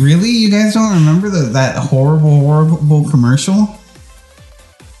 Really? You guys don't remember that horrible commercial?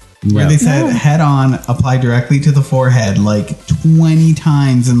 Where they said head on, apply directly to the forehead like 20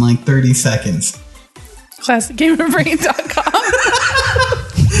 times in like 30 seconds. ClassicGamerBrain.com.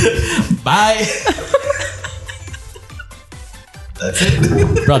 Bye. That's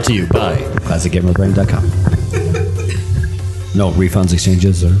it. Brought to you by ClassicGamerBrain.com. No refunds,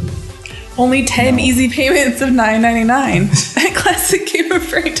 exchanges, or... Only 10 easy payments of $9.99 at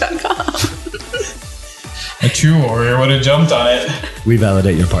ClassicGamerBrain.com. A true warrior would have jumped on it. We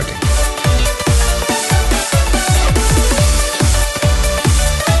validate your party.